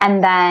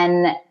 And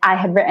then I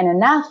had written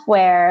enough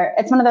where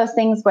it's one of those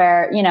things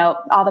where,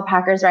 all the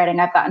Packers writing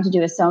I've gotten to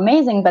do is so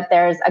amazing, but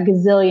there's a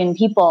gazillion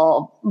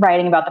people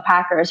writing about the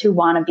Packers who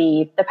want to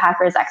be the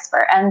Packers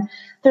expert. And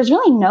there's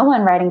really no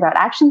one writing about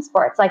action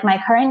sports. Like my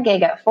current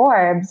gig at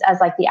Forbes as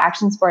like the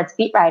action sports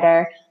beat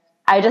writer,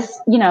 I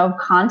just,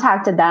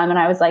 contacted them and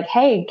I was like,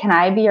 hey, can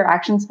I be your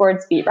action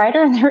sports beat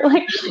writer? And they were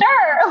like,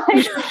 sure.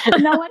 Like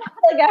no one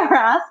had like ever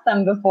asked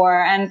them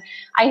before. And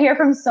I hear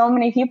from so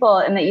many people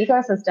in the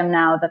ecosystem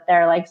now that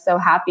they're like so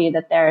happy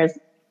that there's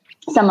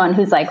someone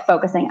who's like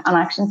focusing on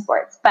action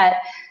sports. But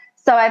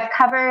so I've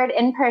covered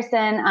in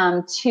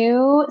person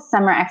 2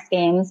 summer X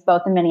Games,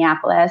 both in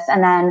Minneapolis.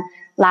 And then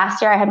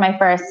last year I had my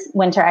first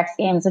winter X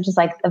Games, which is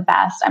like the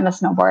best. I'm a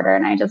snowboarder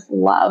and I just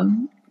love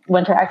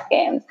winter X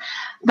Games.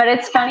 But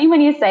it's funny when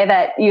you say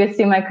that you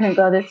assume I couldn't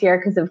go this year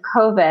because of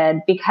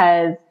COVID,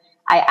 because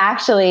I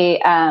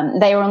actually,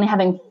 they were only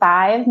having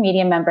 5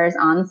 media members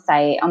on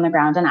site on the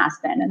ground in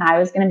Aspen, and I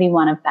was going to be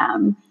one of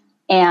them.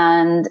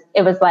 And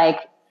it was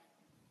like,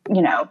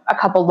 a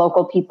couple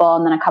local people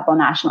and then a couple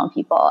national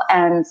people.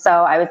 And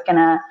so I was going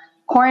to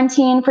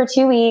quarantine for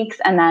 2 weeks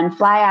and then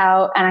fly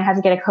out, and I had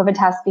to get a COVID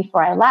test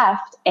before I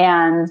left.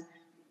 And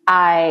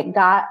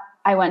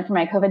I went for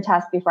my COVID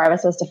test before I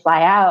was supposed to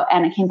fly out,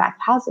 and it came back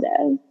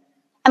positive.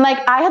 And like,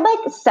 I had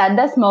like said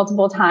this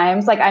multiple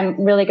times, like I'm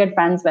really good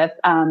friends with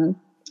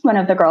one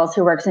of the girls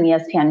who works in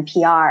ESPN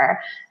PR.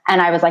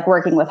 And I was like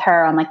working with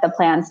her on like the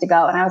plans to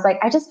go. And I was like,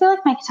 I just feel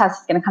like my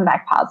test is going to come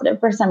back positive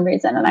for some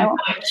reason. And I won't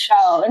go to the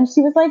show. And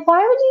she was like, why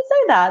would you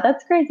say that?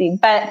 That's crazy.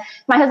 But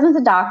my husband's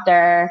a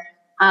doctor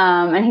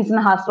and he's in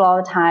the hospital all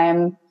the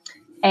time.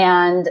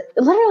 And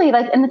literally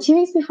like in the 2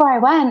 weeks before I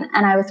went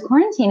and I was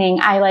quarantining,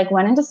 I like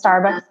went into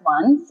Starbucks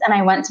once and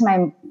I went to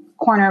my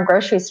corner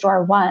grocery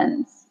store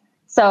once.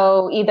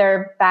 So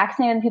either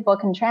vaccinated people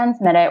can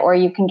transmit it or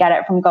you can get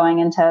it from going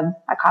into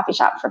a coffee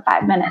shop for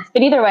 5 minutes.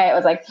 But either way, it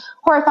was like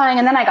horrifying.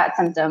 And then I got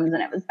symptoms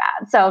and it was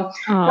bad. So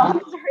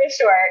long story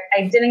short,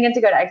 I didn't get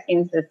to go to X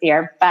Games this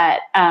year, but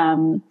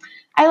I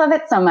love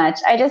it so much.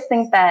 I just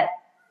think that,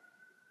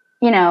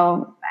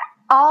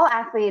 all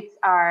athletes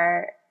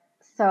are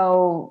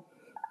so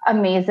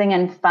amazing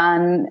and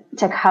fun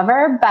to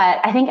cover,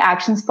 but I think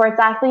action sports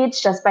athletes,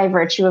 just by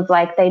virtue of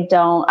like, they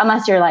don't,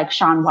 unless you're like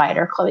Shaun White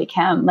or Chloe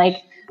Kim,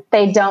 like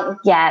they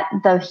don't get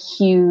the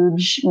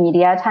huge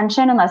media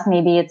attention unless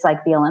maybe it's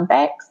like the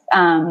Olympics.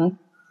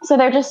 So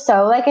they're just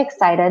so like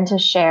excited to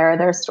share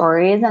their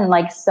stories and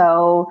like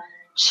so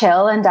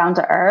chill and down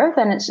to earth.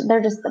 And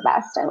they're just the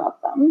best. I love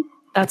them.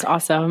 That's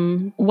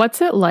awesome.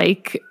 What's it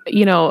like,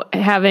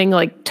 having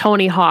like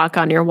Tony Hawk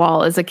on your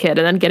wall as a kid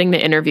and then getting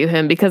to interview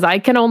him? Because I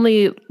can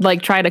only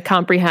like try to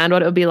comprehend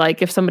what it would be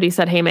like if somebody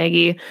said, "Hey,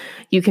 Maggie,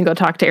 you can go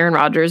talk to Aaron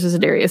Rodgers as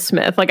Darius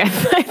Smith." Like, I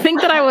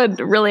think that I would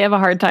really have a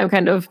hard time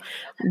kind of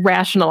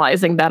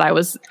rationalizing that I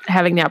was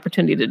having the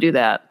opportunity to do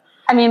that.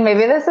 I mean,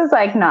 maybe this is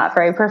like not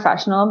very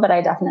professional, but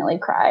I definitely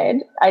cried.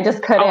 I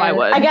just couldn't. Oh, I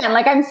would. Again,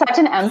 like I'm such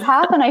an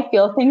empath and I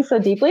feel things so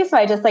deeply. So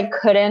I just like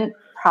couldn't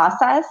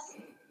process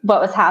what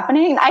was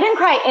happening. I didn't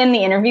cry in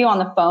the interview on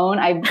the phone.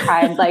 I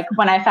cried like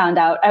when I found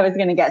out I was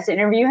going to get to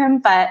interview him.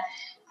 But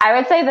I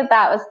would say that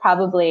was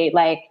probably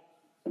like,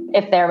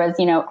 if there was,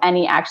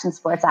 any action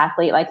sports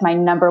athlete, like my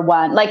number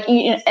one, like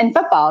in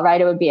football, right,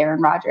 it would be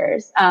Aaron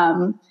Rodgers.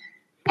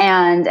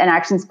 And in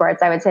action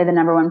sports, I would say the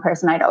number one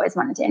person I'd always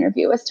wanted to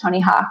interview was Tony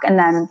Hawk. And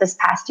then this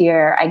past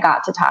year, I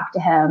got to talk to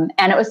him.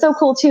 And it was so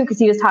cool, too, because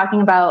he was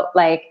talking about,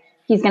 like,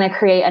 he's going to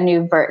create a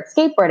new vert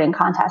skateboarding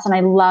contest. And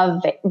I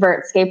love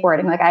vert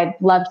skateboarding. Like, I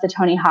loved the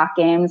Tony Hawk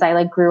games. I,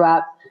 like, grew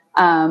up,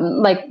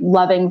 like,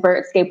 loving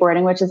vert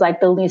skateboarding, which is, like,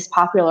 the least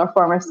popular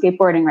form of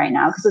skateboarding right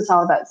now because it's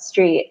all about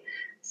street.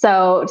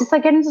 So just,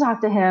 like, getting to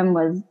talk to him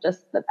was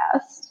just the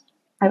best.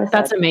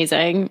 That's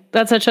amazing.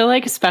 That's such a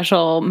like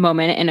special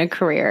moment in a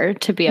career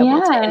to be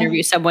able to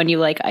interview someone you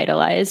like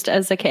idolized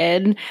as a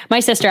kid. My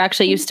sister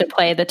actually used to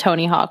play the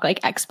Tony Hawk like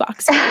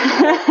Xbox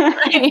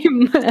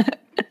game. That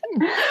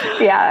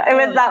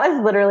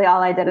was literally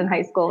all I did in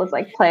high school was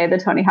like play the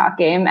Tony Hawk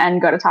game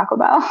and go to Taco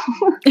Bell.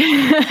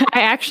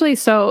 I actually,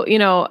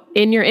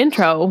 in your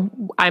intro,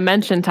 I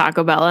mentioned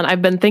Taco Bell and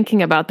I've been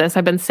thinking about this.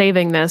 I've been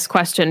saving this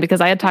question because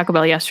I had Taco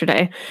Bell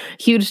yesterday.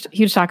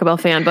 Huge Taco Bell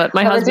fan, but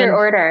my husband. What was your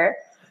order?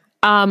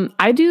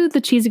 I do the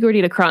cheesy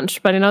gordita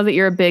crunch, but I know that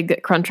you're a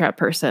big Crunchwrap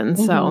person.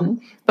 So,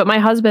 but my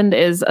husband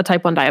is a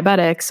type 1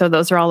 diabetic. So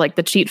those are all like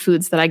the cheat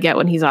foods that I get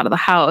when he's out of the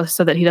house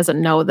so that he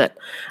doesn't know that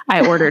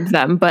I ordered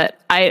them. But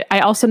I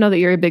also know that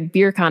you're a big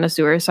beer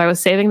connoisseur. So I was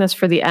saving this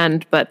for the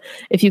end, but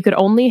if you could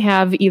only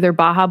have either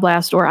Baja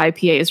Blast or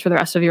IPAs for the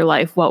rest of your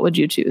life, what would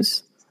you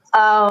choose?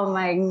 Oh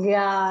my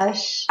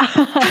gosh.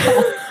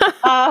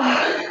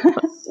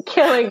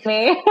 Killing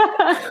me.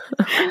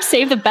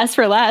 Save the best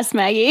for last,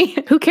 Maggie.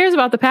 Who cares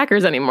about the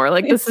Packers anymore?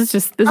 Like this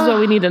is what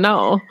we need to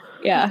know.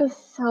 Yeah. This is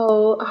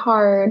so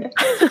hard. If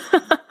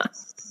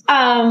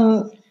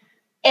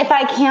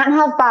I can't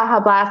have Baja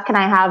Blast, can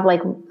I have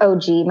like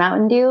OG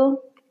Mountain Dew?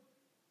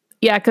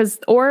 Yeah,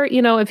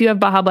 if you have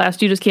Baja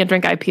Blast, you just can't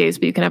drink IPAs,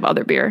 but you can have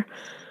other beer.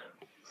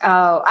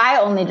 Oh, I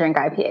only drink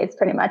IPAs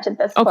pretty much at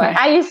this point.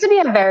 I used to be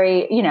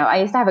I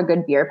used to have a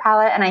good beer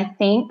palate, and I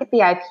think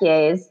the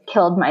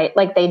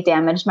IPAs they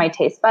damaged my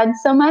taste buds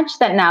so much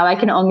that now I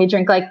can only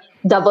drink like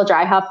double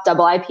dry hop,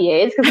 double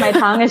IPAs because my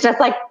tongue is just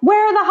like,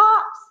 where are the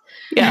hops?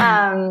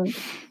 Yeah.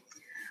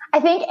 I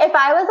think if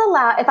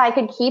I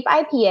could keep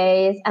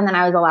IPAs and then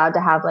I was allowed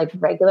to have like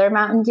regular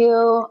Mountain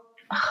Dew,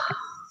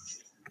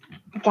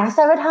 I guess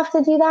I would have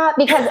to do that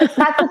because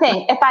that's the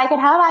thing. If I could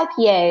have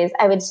IPAs,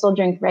 I would still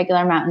drink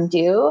regular Mountain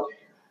Dew.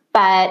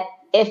 But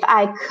if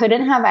I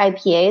couldn't have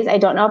IPAs, I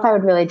don't know if I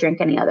would really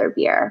drink any other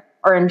beer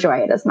or enjoy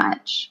it as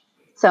much.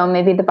 So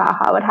maybe the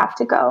Baja would have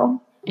to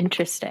go.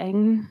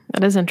 Interesting.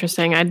 That is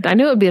interesting. I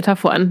knew it would be a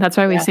tough one. That's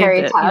why we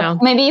saved it.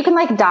 Maybe you can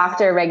like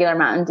doctor regular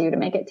Mountain Dew to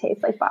make it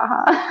taste like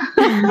Baja.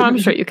 Well, I'm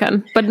sure you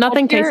can. But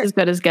nothing tastes as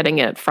good as getting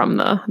it from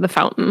the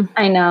fountain.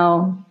 I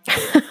know.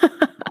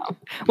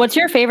 What's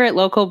your favorite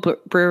local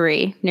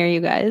brewery near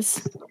you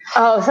guys?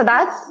 Oh, so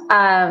that's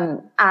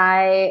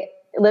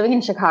living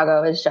in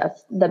Chicago is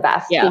just the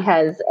best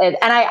because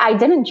I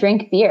didn't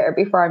drink beer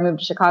before I moved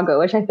to Chicago,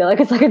 which I feel like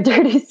is like a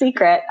dirty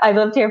secret. I've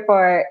lived here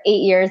for 8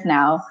 years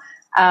now.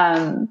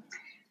 I'd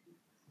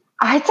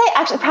say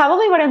actually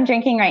probably what I'm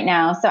drinking right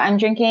now. So I'm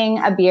drinking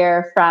a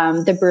beer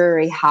from the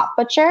brewery Hop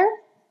Butcher,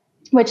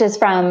 which is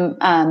from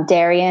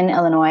Darien,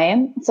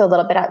 Illinois. So a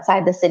little bit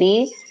outside the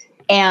city.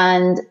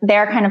 And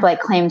their kind of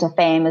like claim to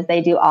fame is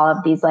they do all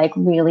of these like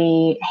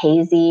really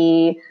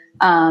hazy,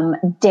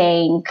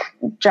 dank,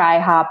 dry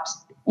hopped,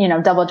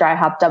 double dry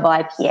hop, double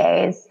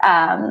IPAs.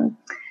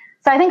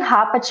 So I think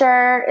Hop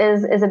Butcher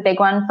is a big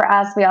one for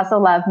us. We also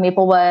love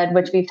Maplewood,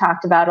 which we've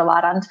talked about a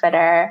lot on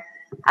Twitter.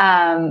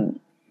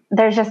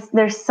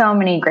 There's so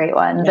many great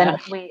ones. Yeah.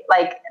 And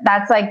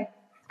that's like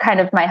kind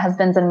of my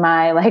husband's and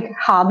my like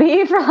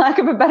hobby, for lack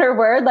of a better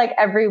word. Like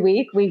every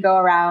week we go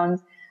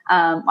around.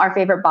 Our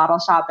favorite bottle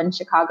shop in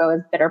Chicago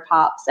is Bitter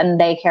Pops, and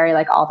they carry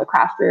like all the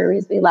craft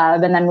breweries we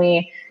love. And then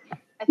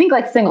I think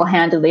like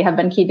single-handedly have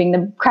been keeping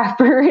the craft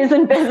breweries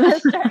in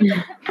business.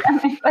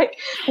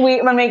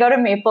 When we go to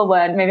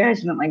Maplewood, maybe I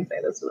shouldn't like say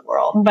this to the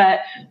world,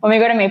 but when we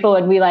go to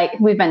Maplewood,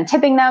 we've been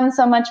tipping them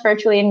so much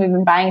virtually, and we've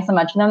been buying so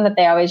much of them that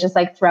they always just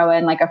like throw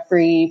in like a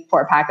free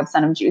 4-pack of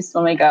Sun of Juice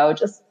when we go,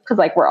 just because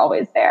like we're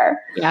always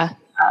there. Yeah.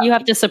 You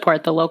have to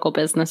support the local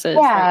businesses.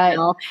 Yeah, right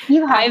now.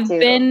 you have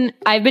to.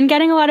 I've been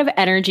getting a lot of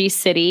Energy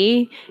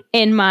City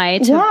in my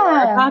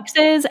Tavora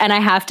boxes, and I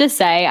have to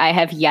say I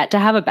have yet to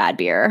have a bad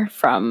beer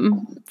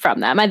from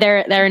them.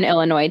 They're in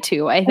Illinois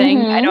too, I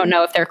think. I don't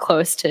know if they're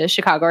close to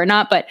Chicago or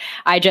not, but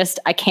I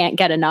can't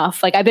get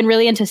enough. Like, I've been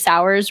really into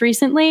sours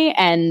recently,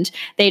 and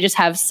they just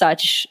have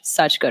such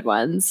good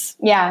ones.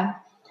 Yeah.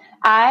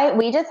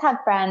 We just have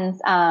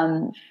friends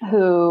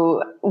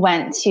who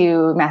went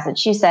to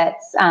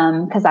Massachusetts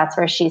because that's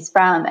where she's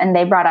from, and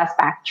they brought us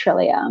back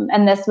Trillium.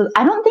 And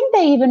I don't think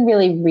they even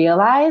really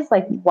realized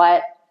like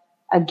what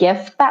a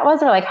gift that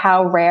was, or like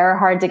how rare,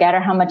 hard to get, or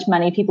how much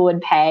money people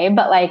would pay.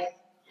 But like,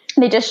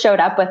 they just showed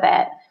up with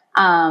it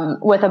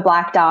with a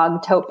Black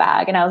Dog tote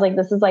bag, and I was like,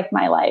 this is like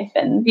my life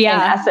in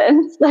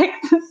essence. Like,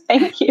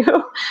 thank you.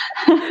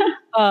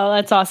 Oh,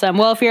 that's awesome.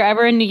 Well, if you're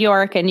ever in New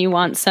York and you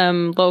want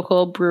some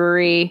local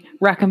brewery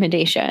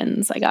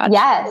recommendations, I got you.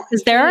 Yes.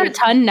 Because there are a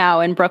ton now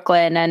in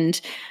Brooklyn,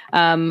 and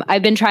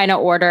I've been trying to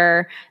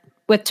order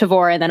with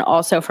Tavora and then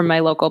also from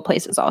my local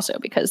places also,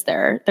 because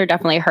they're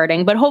definitely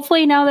hurting. But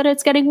hopefully now that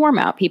it's getting warm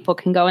out, people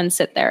can go and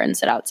sit there and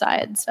sit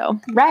outside. So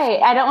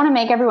right. I don't want to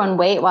make everyone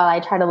wait while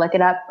I try to look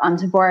it up on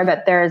Tavora,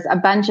 but there's a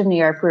bunch of New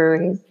York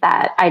breweries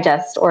that I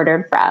just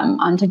ordered from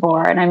on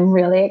Tavora, and I'm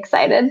really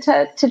excited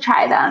to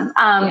try them.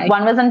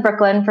 One was in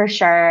Brooklyn for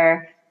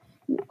sure.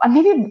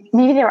 Maybe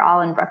they were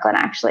all in Brooklyn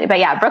actually, but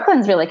yeah,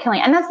 Brooklyn's really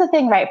killing. And that's the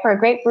thing, right? For a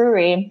great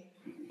brewery,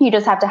 you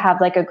just have to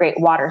have like a great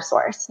water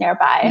source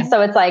nearby. Mm-hmm.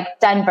 So it's like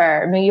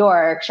Denver, New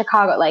York,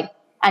 Chicago, like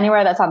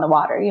anywhere that's on the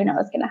water, is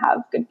going to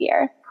have good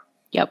beer.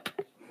 Yep.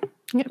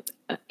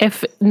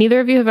 If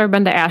neither of you have ever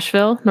been to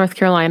Asheville, North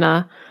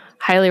Carolina,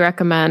 highly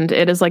recommend.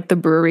 It is like the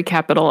brewery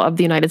capital of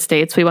the United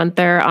States. We went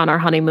there on our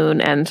honeymoon,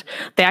 and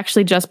they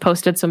actually just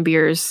posted some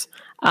beers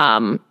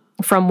from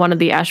one of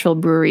the Asheville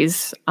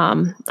breweries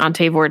on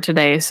Tavor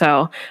today.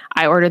 So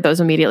I ordered those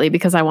immediately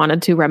because I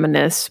wanted to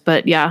reminisce.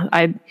 But yeah,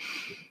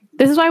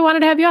 this is why I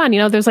wanted to have you on.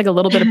 There's like a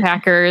little bit of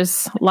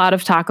Packers, a lot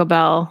of Taco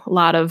Bell, a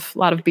lot of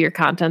beer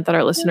content that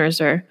our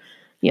listeners are,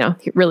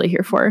 really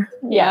here for.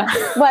 Yeah.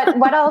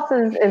 What else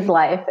is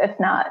life if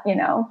not,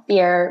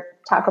 beer,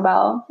 Taco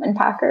Bell, and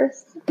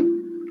Packers?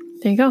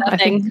 There you go.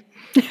 Nothing.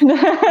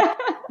 I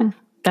think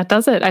that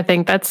does it. I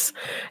think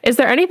is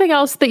there anything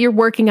else that you're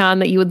working on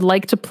that you would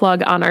like to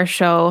plug on our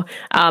show?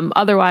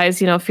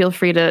 Otherwise, feel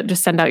free to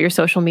just send out your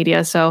social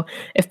media. So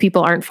if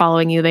people aren't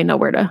following you, they know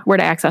where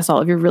to access all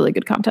of your really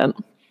good content.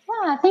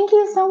 Yeah, thank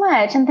you so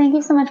much. And thank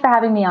you so much for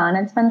having me on.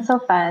 It's been so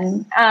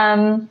fun.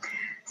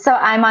 So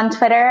I'm on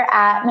Twitter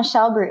at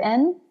Michelle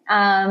Bruton.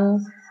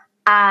 I'm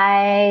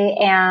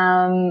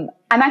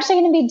actually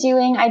going to be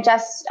I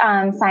just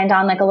signed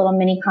on like a little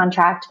mini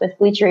contract with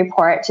Bleacher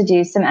Report to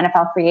do some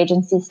NFL free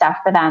agency stuff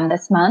for them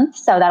this month.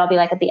 So that'll be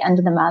like at the end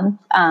of the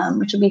month,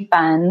 which will be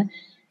fun.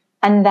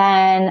 And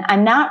then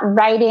I'm not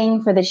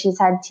writing for the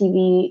Cheesehead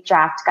TV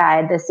draft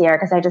guide this year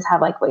because I just have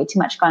like way too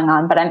much going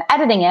on, but I'm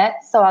editing it.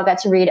 So I'll get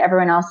to read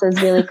everyone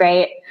else's really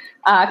great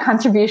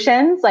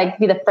contributions, like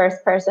be the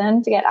first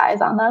person to get eyes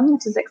on them,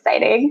 which is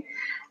exciting.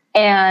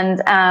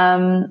 And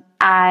I'm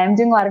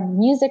doing a lot of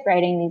music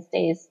writing these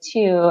days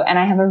too. And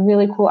I have a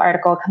really cool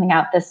article coming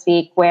out this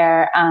week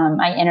where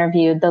I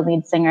interviewed the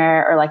lead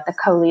singer, or like the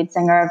co-lead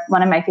singer of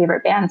one of my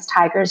favorite bands,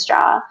 Tiger's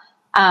Jaw.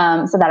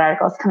 So that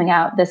article is coming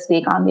out this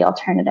week on The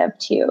Alternative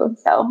too.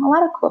 So a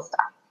lot of cool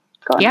stuff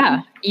going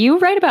on. You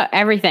write about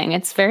everything.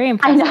 It's very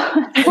impressive. I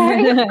know. It's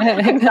very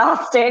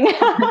exhausting.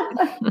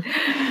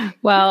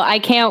 Well, I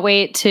can't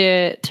wait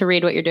to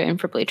read what you're doing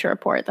for Bleacher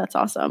Report. That's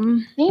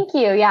awesome. Thank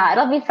you. Yeah,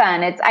 it'll be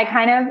fun.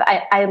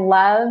 I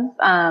love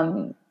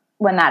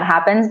when that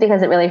happens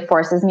because it really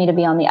forces me to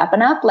be on the up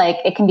and up. Like,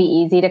 it can be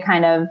easy to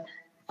kind of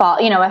fall,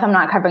 if I'm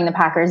not covering the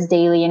Packers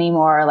daily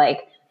anymore,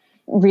 like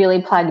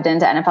really plugged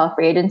into NFL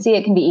free agency,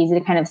 it can be easy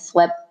to kind of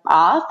slip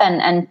off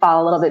and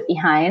fall a little bit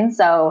behind.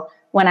 So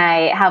when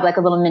I have like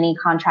a little mini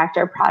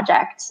contractor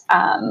project,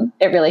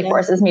 it really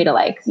forces me to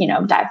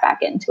dive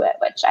back into it,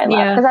 which I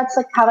love because that's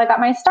like how I got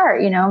my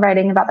start,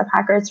 writing about the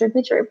Packers through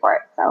Bleacher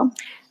Report. So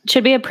it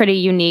should be a pretty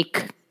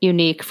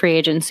unique free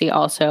agency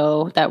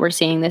also that we're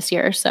seeing this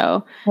year.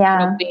 So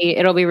yeah,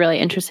 it'll be really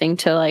interesting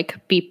to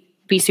like be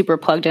super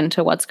plugged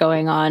into what's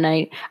going on.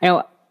 I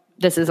know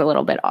this is a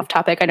little bit off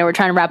topic. I know we're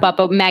trying to wrap up,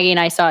 but Maggie and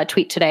I saw a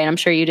tweet today, and I'm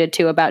sure you did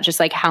too, about just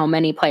like how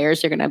many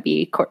players are going to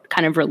be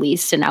kind of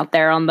released and out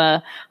there on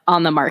the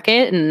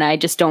market. And I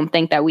just don't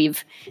think that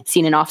we've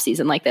seen an off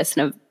season like this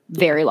in a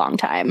very long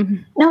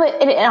time. No,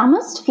 it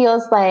almost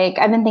feels like,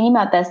 I've been thinking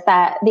about this,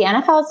 that the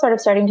NFL is sort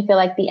of starting to feel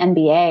like the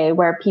NBA,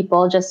 where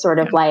people just sort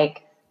of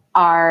like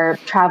are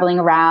traveling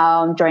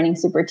around, joining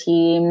super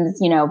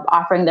teams,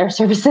 offering their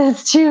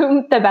services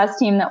to the best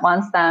team that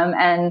wants them.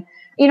 And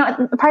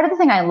part of the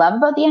thing I love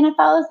about the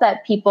NFL is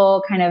that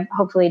people kind of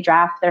hopefully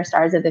draft their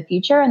stars of the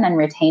future and then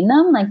retain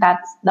them. Like,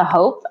 that's the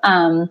hope.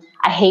 I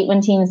hate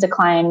when teams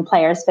decline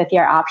players'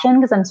 fifth-year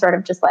option because I'm sort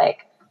of just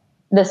like,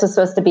 this was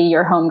supposed to be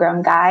your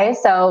homegrown guy.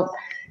 So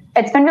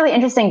it's been really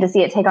interesting to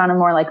see it take on a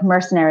more like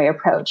mercenary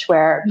approach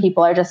where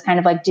people are just kind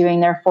of like doing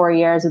their 4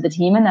 years with the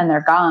team and then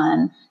they're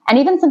gone. And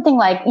even something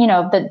like,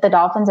 the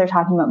Dolphins are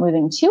talking about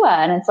moving Tua,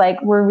 and it's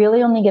like, we're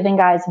really only giving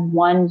guys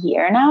 1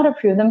 year now to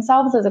prove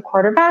themselves as a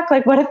quarterback.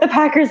 Like, what if the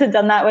Packers had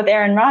done that with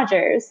Aaron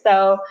Rodgers?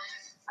 So,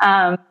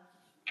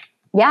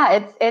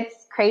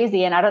 it's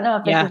crazy. And I don't know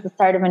if this is the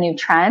start of a new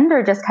trend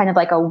or just kind of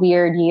like a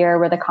weird year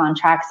where the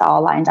contracts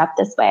all lined up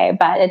this way,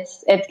 but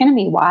it's going to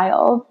be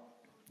wild.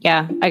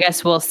 Yeah, I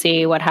guess we'll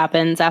see what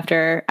happens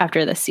after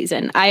this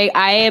season. I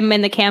am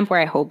in the camp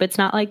where I hope it's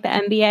not like the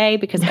NBA,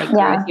 because I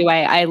agree with you.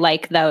 I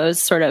like those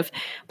sort of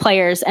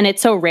players, and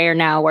it's so rare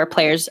now where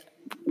players,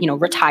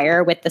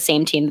 retire with the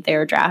same team that they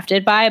were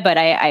drafted by. But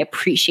I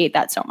appreciate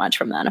that so much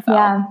from the NFL.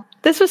 Yeah.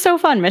 This was so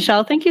fun,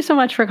 Michelle. Thank you so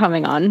much for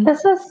coming on.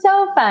 This was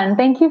so fun.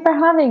 Thank you for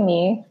having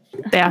me.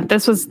 Yeah,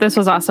 this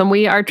was awesome.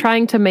 We are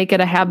trying to make it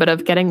a habit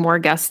of getting more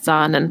guests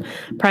on, and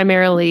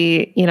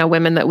primarily,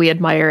 women that we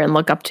admire and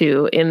look up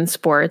to in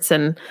sports.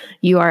 And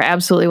you are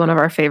absolutely one of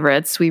our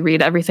favorites. We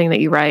read everything that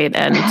you write,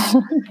 and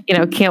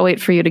can't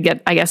wait for you to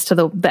get, I guess, to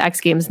the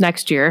X Games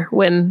next year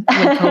when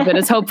COVID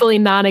is hopefully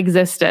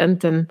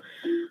non-existent. And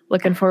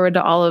looking forward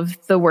to all of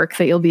the work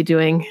that you'll be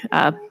doing.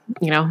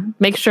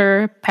 Make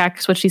sure,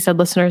 Pack's What She Said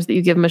listeners, that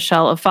you give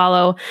Michelle a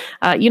follow.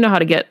 You know how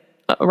to get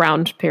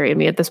around Perry and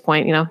me at this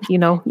point. You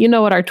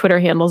know what our Twitter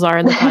handles are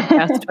in the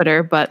podcast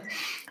Twitter. But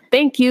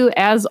thank you,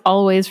 as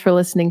always, for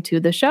listening to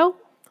the show.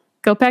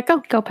 Go Pack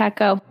Go. Go Pack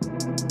Go.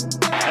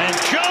 And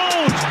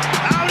Jones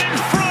out in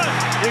front.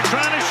 They're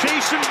trying to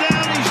chase him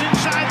down. He's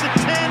inside the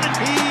 10, and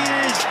he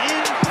is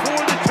in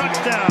for the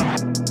touchdown.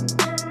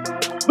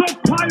 The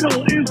title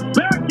is